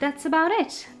yeah, that's about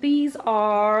it. These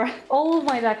are all of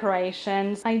my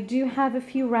decorations. I do have a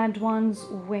few red ones,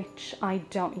 which I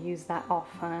don't use that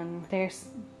often. There's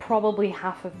probably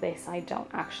half of this I don't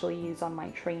actually use on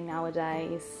my tree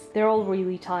nowadays. They're all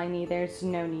really tiny. There's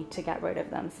no need to get rid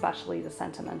of them, especially the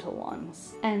sentimental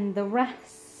ones. And the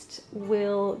rest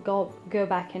will go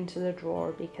back into the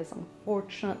drawer because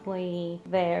unfortunately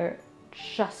they're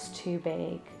just too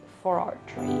big for our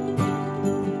tree.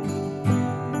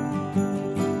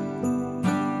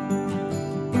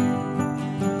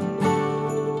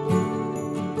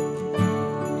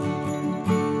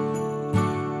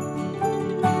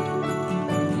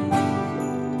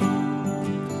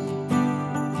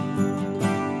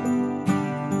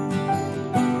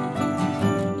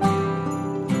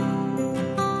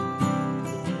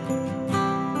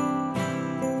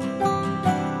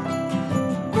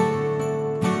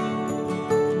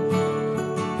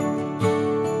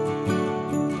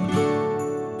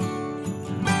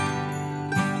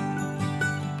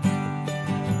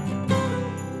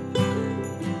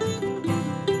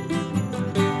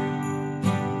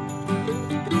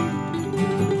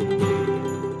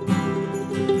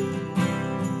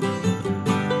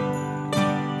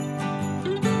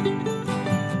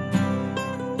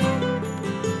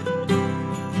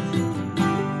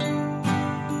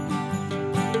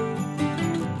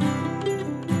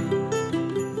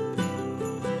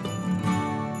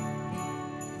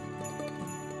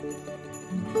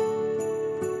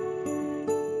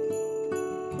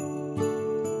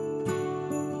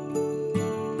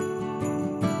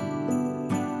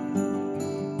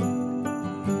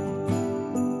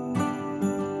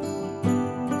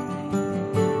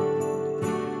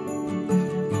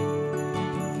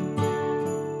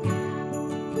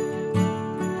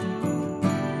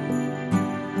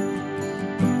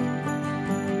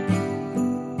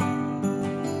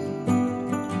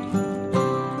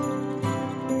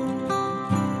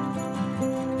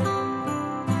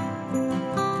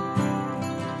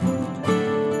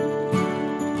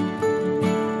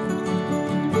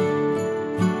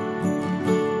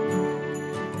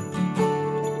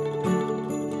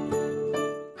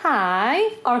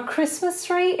 Our Christmas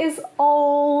tree is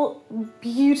all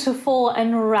beautiful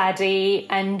and ready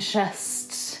and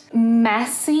just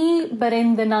messy, but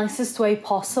in the nicest way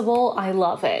possible. I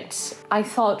love it. I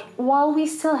thought while we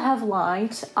still have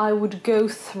light, I would go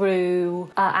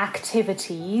through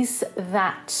activities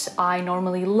that I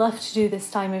normally love to do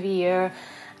this time of year,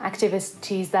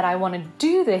 activities that I want to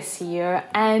do this year,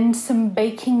 and some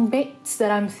baking bits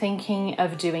that I'm thinking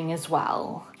of doing as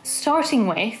well. Starting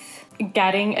with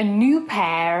getting a new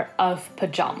pair of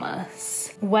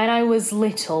pajamas. When I was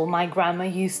little, my grandma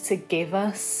used to give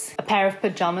us a pair of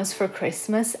pajamas for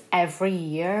Christmas every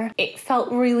year. It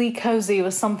felt really cozy. It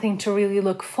was something to really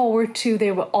look forward to.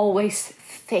 They were always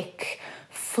thick,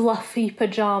 fluffy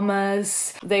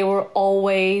pajamas. They were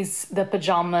always the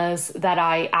pajamas that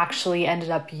I actually ended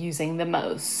up using the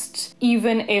most,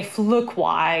 even if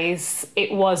look-wise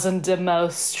it wasn't the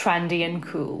most trendy and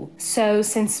cool. So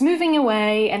since moving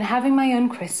away and having my own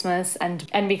Christmas and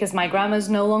because my grandma's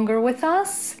no longer with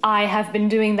us, I have been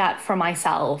doing that for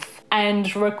myself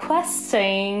and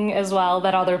requesting as well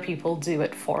that other people do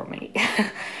it for me.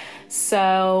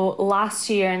 So last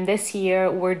year and this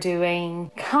year we're doing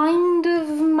kind of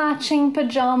matching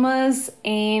pajamas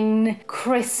in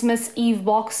Christmas Eve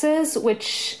boxes,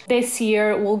 which this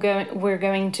year we're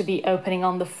going to be opening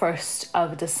on the 1st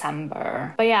of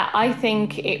December. But yeah, I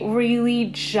think it really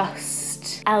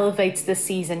just elevates the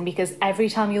season because every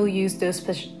time you'll use those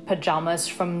pajamas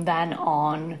from then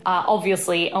on,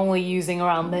 obviously only using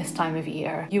around this time of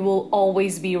year, you will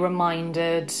always be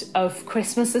reminded of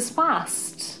Christmas is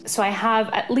past. So I have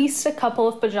at least a couple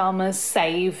of pajamas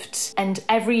saved, and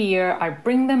every year I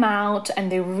bring them out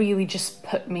and they really just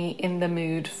put me in the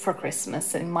mood for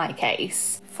Christmas in my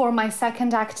case. For my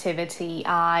second activity,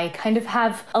 I kind of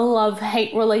have a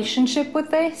love-hate relationship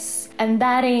with this, and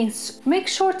that is make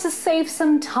sure to save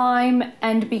some time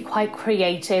and be quite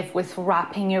creative with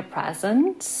wrapping your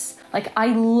presents. Like, I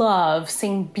love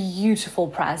seeing beautiful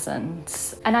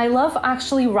presents and I love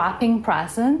actually wrapping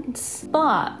presents,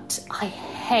 but I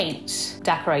hate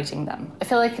decorating them. I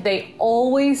feel like they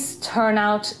always turn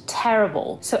out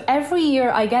terrible. So every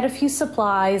year I get a few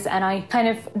supplies and I kind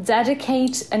of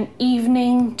dedicate an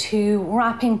evening to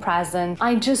wrapping presents.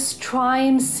 I just try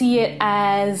and see it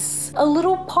as a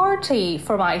little party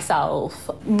for myself.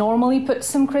 Normally put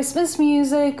some Christmas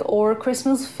music or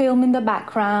Christmas film in the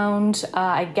background.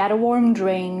 I get a warm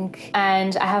drink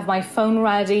and I have my phone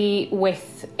ready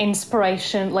with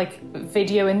inspiration, like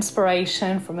video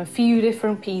inspiration from a few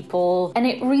different different people, and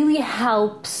it really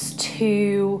helps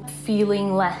to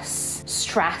feeling less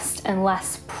stressed and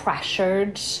less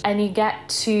pressured, and you get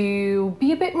to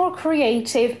be a bit more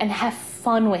creative and have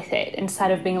fun with it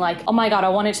instead of being like, oh my god, I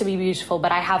want it to be beautiful,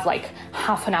 but I have like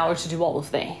half an hour to do all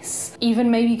of this. Even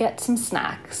maybe get some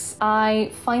snacks.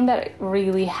 I find that it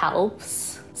really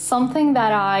helps. Something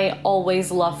that I always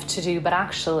love to do, but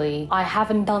actually I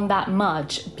haven't done that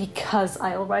much because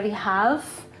I already have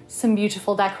some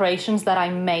beautiful decorations that I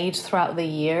made throughout the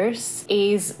years,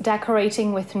 is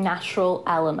decorating with natural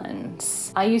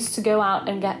elements. I used to go out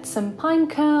and get some pine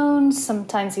cones,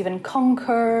 sometimes even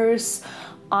conkers.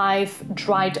 I've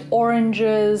dried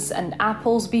oranges and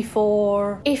apples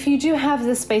before. If you do have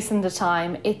the space and the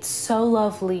time, it's so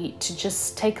lovely to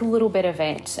just take a little bit of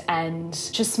it and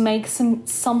just make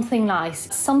something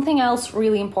nice. Something else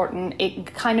really important,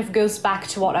 it kind of goes back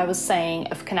to what I was saying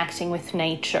of connecting with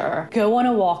nature. Go on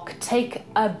a walk, take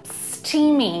a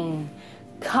steaming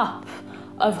cup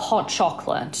of hot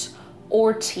chocolate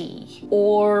or tea,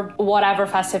 or whatever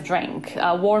festive drink,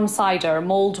 warm cider,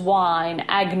 mulled wine,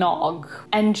 eggnog,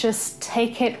 and just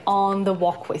take it on the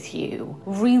walk with you.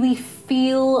 Really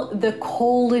feel the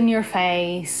cold in your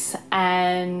face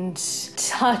and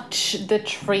touch the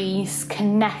trees,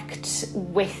 connect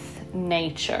with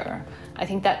nature. I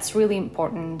think that's really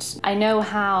important. I know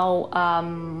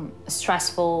how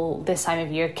stressful this time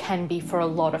of year can be for a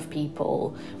lot of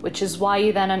people, which is why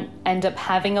you then end up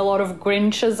having a lot of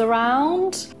Grinches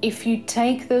around. If you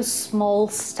take those small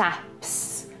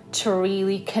steps to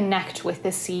really connect with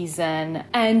the season,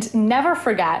 and never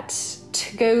forget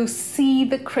to go see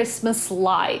the Christmas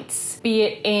lights, be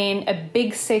it in a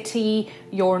big city,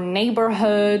 your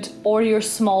neighborhood, or your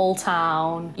small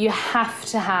town, you have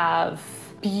to have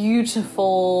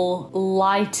beautiful,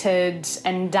 lighted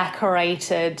and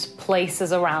decorated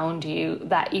places around you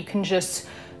that you can just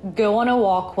go on a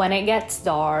walk when it gets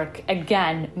dark,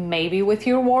 again, maybe with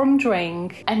your warm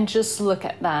drink, and just look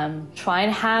at them. Try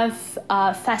and have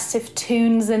festive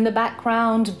tunes in the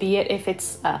background, be it if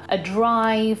it's a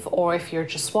drive or if you're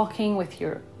just walking with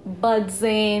your buds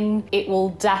in. It will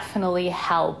definitely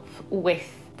help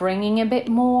with bringing a bit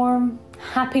more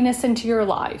happiness into your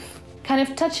life. Kind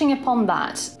of touching upon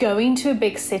that, going to a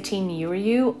big city near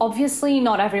you, obviously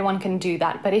not everyone can do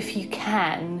that, but if you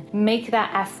can, make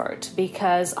that effort,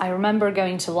 because I remember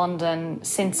going to London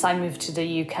since I moved to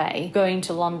the UK, going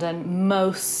to London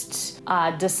most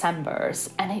Decembers,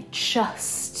 and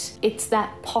it's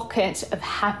that pocket of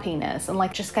happiness and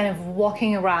like just kind of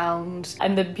walking around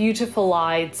and the beautiful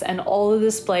lights and all the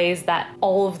displays that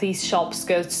all of these shops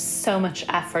go so much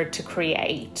effort to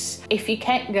create. If you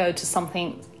can't go to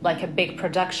something like a big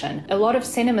production, a lot of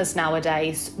cinemas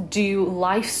nowadays do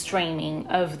live streaming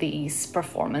of these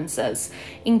performances,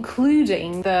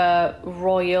 including the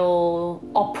Royal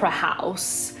Opera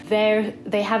House.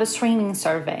 They have a streaming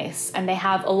service and they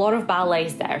have a lot of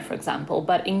ballets there, for example,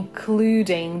 but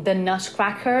including the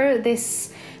Nutcracker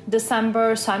this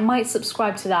December, so I might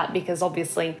subscribe to that because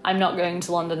obviously I'm not going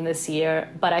to London this year,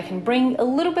 but I can bring a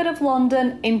little bit of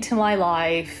London into my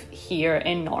life here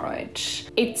in Norwich.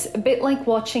 It's a bit like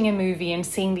watching a movie and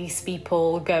seeing these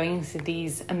people going to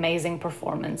these amazing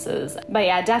performances. But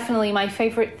yeah, definitely my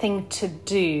favorite thing to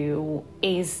do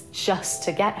is just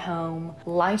to get home,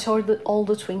 light all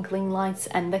the twinkling lights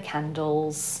and the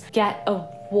candles, get a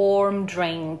warm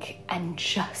drink and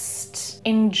just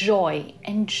enjoy,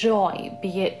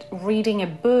 be it reading a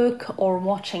book or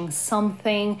watching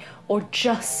something or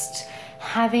just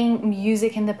having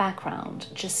music in the background.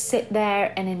 Just sit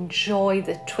there and enjoy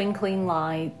the twinkling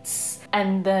lights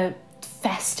and the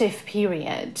festive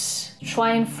period.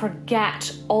 Try and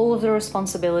forget all of the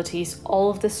responsibilities, all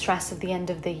of the stress of the end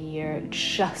of the year.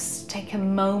 Just take a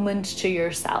moment to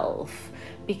yourself,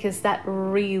 because that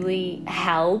really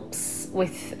helps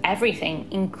with everything,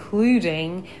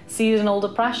 including seasonal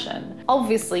depression.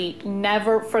 Obviously,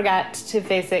 never forget to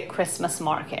visit Christmas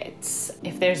markets.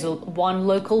 If there's one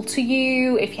local to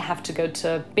you, if you have to go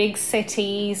to big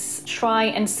cities, try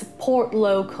and support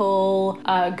local,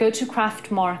 go to craft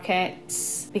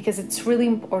markets, because it's really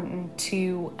important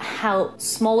to help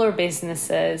smaller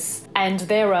businesses and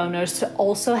their owners to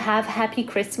also have happy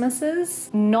Christmases.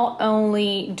 Not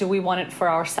only do we want it for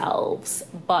ourselves,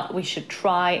 but we should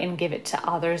try and give it to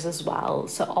others as well.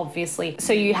 So obviously,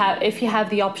 if you have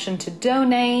the option to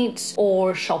donate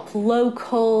or shop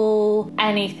local,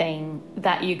 anything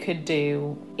that you could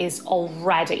do is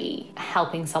already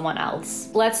helping someone else.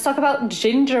 Let's talk about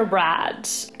gingerbread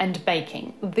and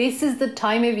baking. This is the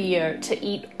time of year to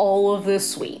eat all of the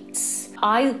sweets.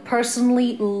 I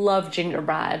personally love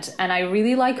gingerbread, and I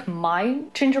really like my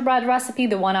gingerbread recipe,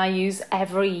 the one I use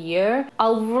every year.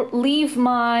 I'll leave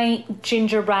my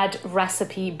gingerbread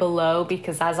recipe below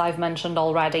because, as I've mentioned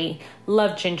already,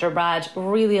 love gingerbread,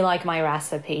 really like my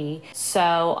recipe.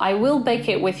 So I will bake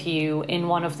it with you in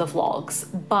one of the vlogs,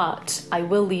 but I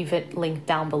will leave it linked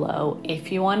down below.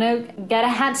 If you want to get a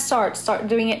head start, start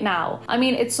doing it now. I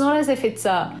mean, it's not as if it's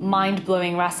a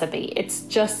mind-blowing recipe. It's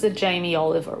just the Jamie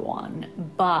Oliver one.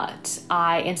 But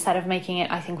instead of making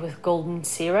it, I think, with golden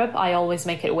syrup, I always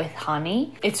make it with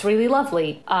honey. It's really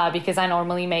lovely because I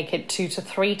normally make it 2 to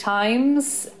 3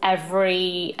 times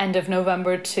every end of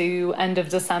November to end of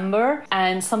December.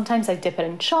 And sometimes I dip it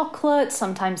in chocolate,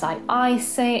 sometimes I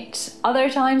ice it, other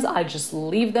times I just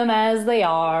leave them as they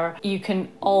are. You can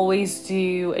always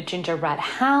do a gingerbread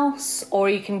house, or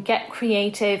you can get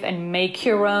creative and make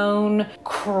your own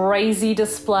crazy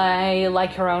display,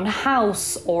 like your own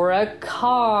house or a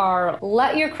car.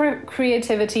 Let your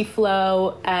creativity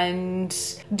flow and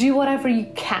do whatever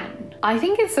you can. I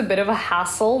think it's a bit of a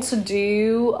hassle to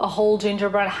do a whole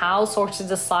gingerbread house or to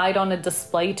decide on a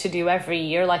display to do every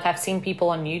year. Like, I've seen people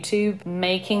on YouTube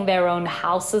making their own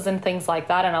houses and things like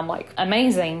that, and I'm like,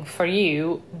 amazing for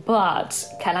you, but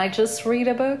can I just read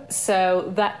a book?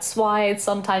 So that's why I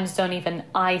sometimes don't even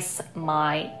ice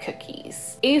my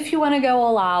cookies. If you want to go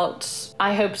all out,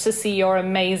 I hope to see your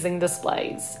amazing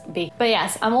displays. But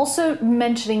yes, I'm also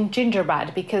mentioning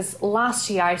gingerbread because last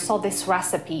year I saw this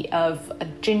recipe of a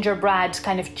gingerbread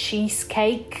kind of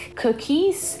cheesecake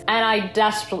cookies, and I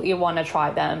desperately want to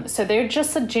try them. So they're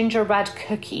just a gingerbread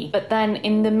cookie, but then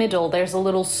in the middle there's a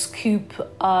little scoop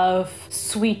of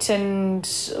sweetened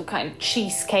kind of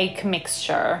cheesecake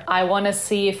mixture. I want to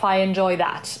see if I enjoy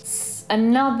that.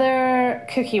 Another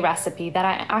cookie recipe that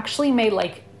I actually made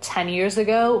like 10 years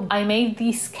ago, I made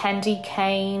these candy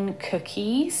cane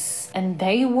cookies and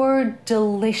they were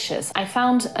delicious. I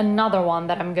found another one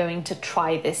that I'm going to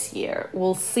try this year.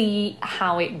 We'll see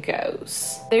how it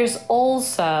goes. There's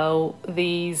also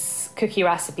these cookie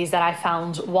recipes that I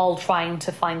found while trying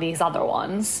to find these other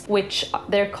ones, which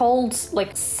they're called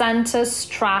like Santa's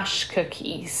trash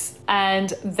cookies. And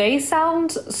they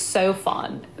sound so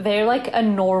fun. They're like a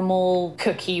normal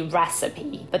cookie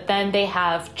recipe, but then they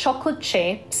have chocolate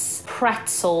chips,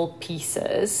 pretzel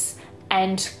pieces,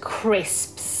 and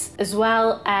crisps, as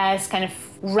well as kind of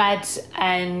red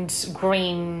and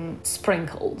green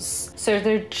sprinkles. So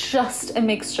they're just a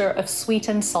mixture of sweet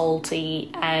and salty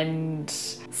and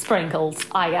sprinkles,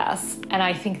 I guess. And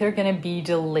I think they're gonna be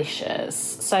delicious.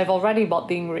 So I've already bought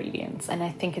the ingredients and I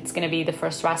think it's gonna be the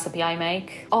first recipe I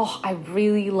make. Oh,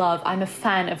 I'm a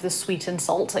fan of the sweet and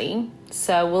salty.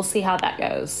 So we'll see how that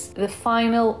goes. The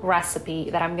final recipe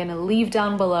that I'm gonna leave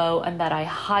down below and that I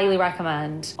highly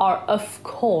recommend are, of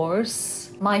course,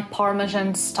 my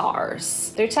Parmesan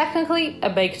stars. They're technically a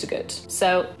baked good,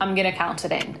 so I'm gonna count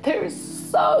it in. They're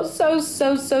so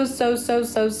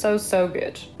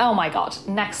good. Oh my god,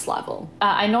 next level.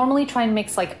 I normally try and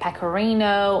mix like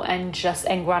pecorino and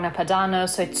grana padano,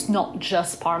 so it's not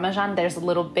just Parmesan. There's a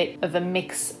little bit of a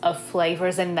mix of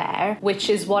flavors in there, which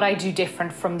is what I do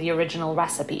different from the original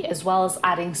recipe, as well as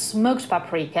adding smoked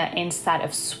paprika instead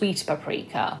of sweet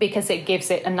paprika, because it gives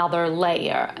it another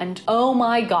layer. And oh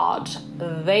my god,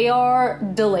 they are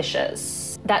delicious.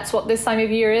 That's what this time of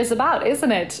year is about,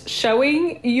 isn't it?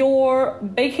 Showing your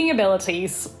baking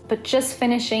abilities. But just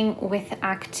finishing with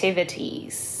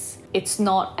activities. It's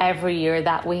not every year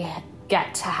that we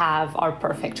get to have our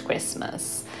perfect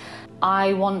Christmas.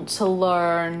 I want to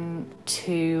learn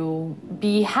to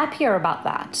be happier about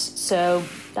that. So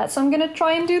that's what I'm gonna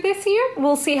try and do this year.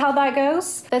 We'll see how that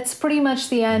goes. That's pretty much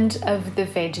the end of the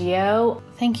video.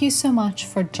 Thank you so much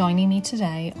for joining me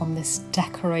today on this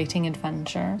decorating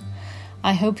adventure.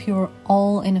 I hope you're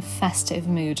all in a festive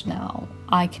mood now.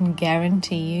 I can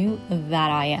guarantee you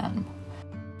that I am.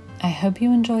 I hope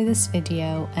you enjoy this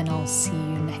video and I'll see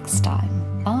you next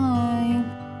time. Bye!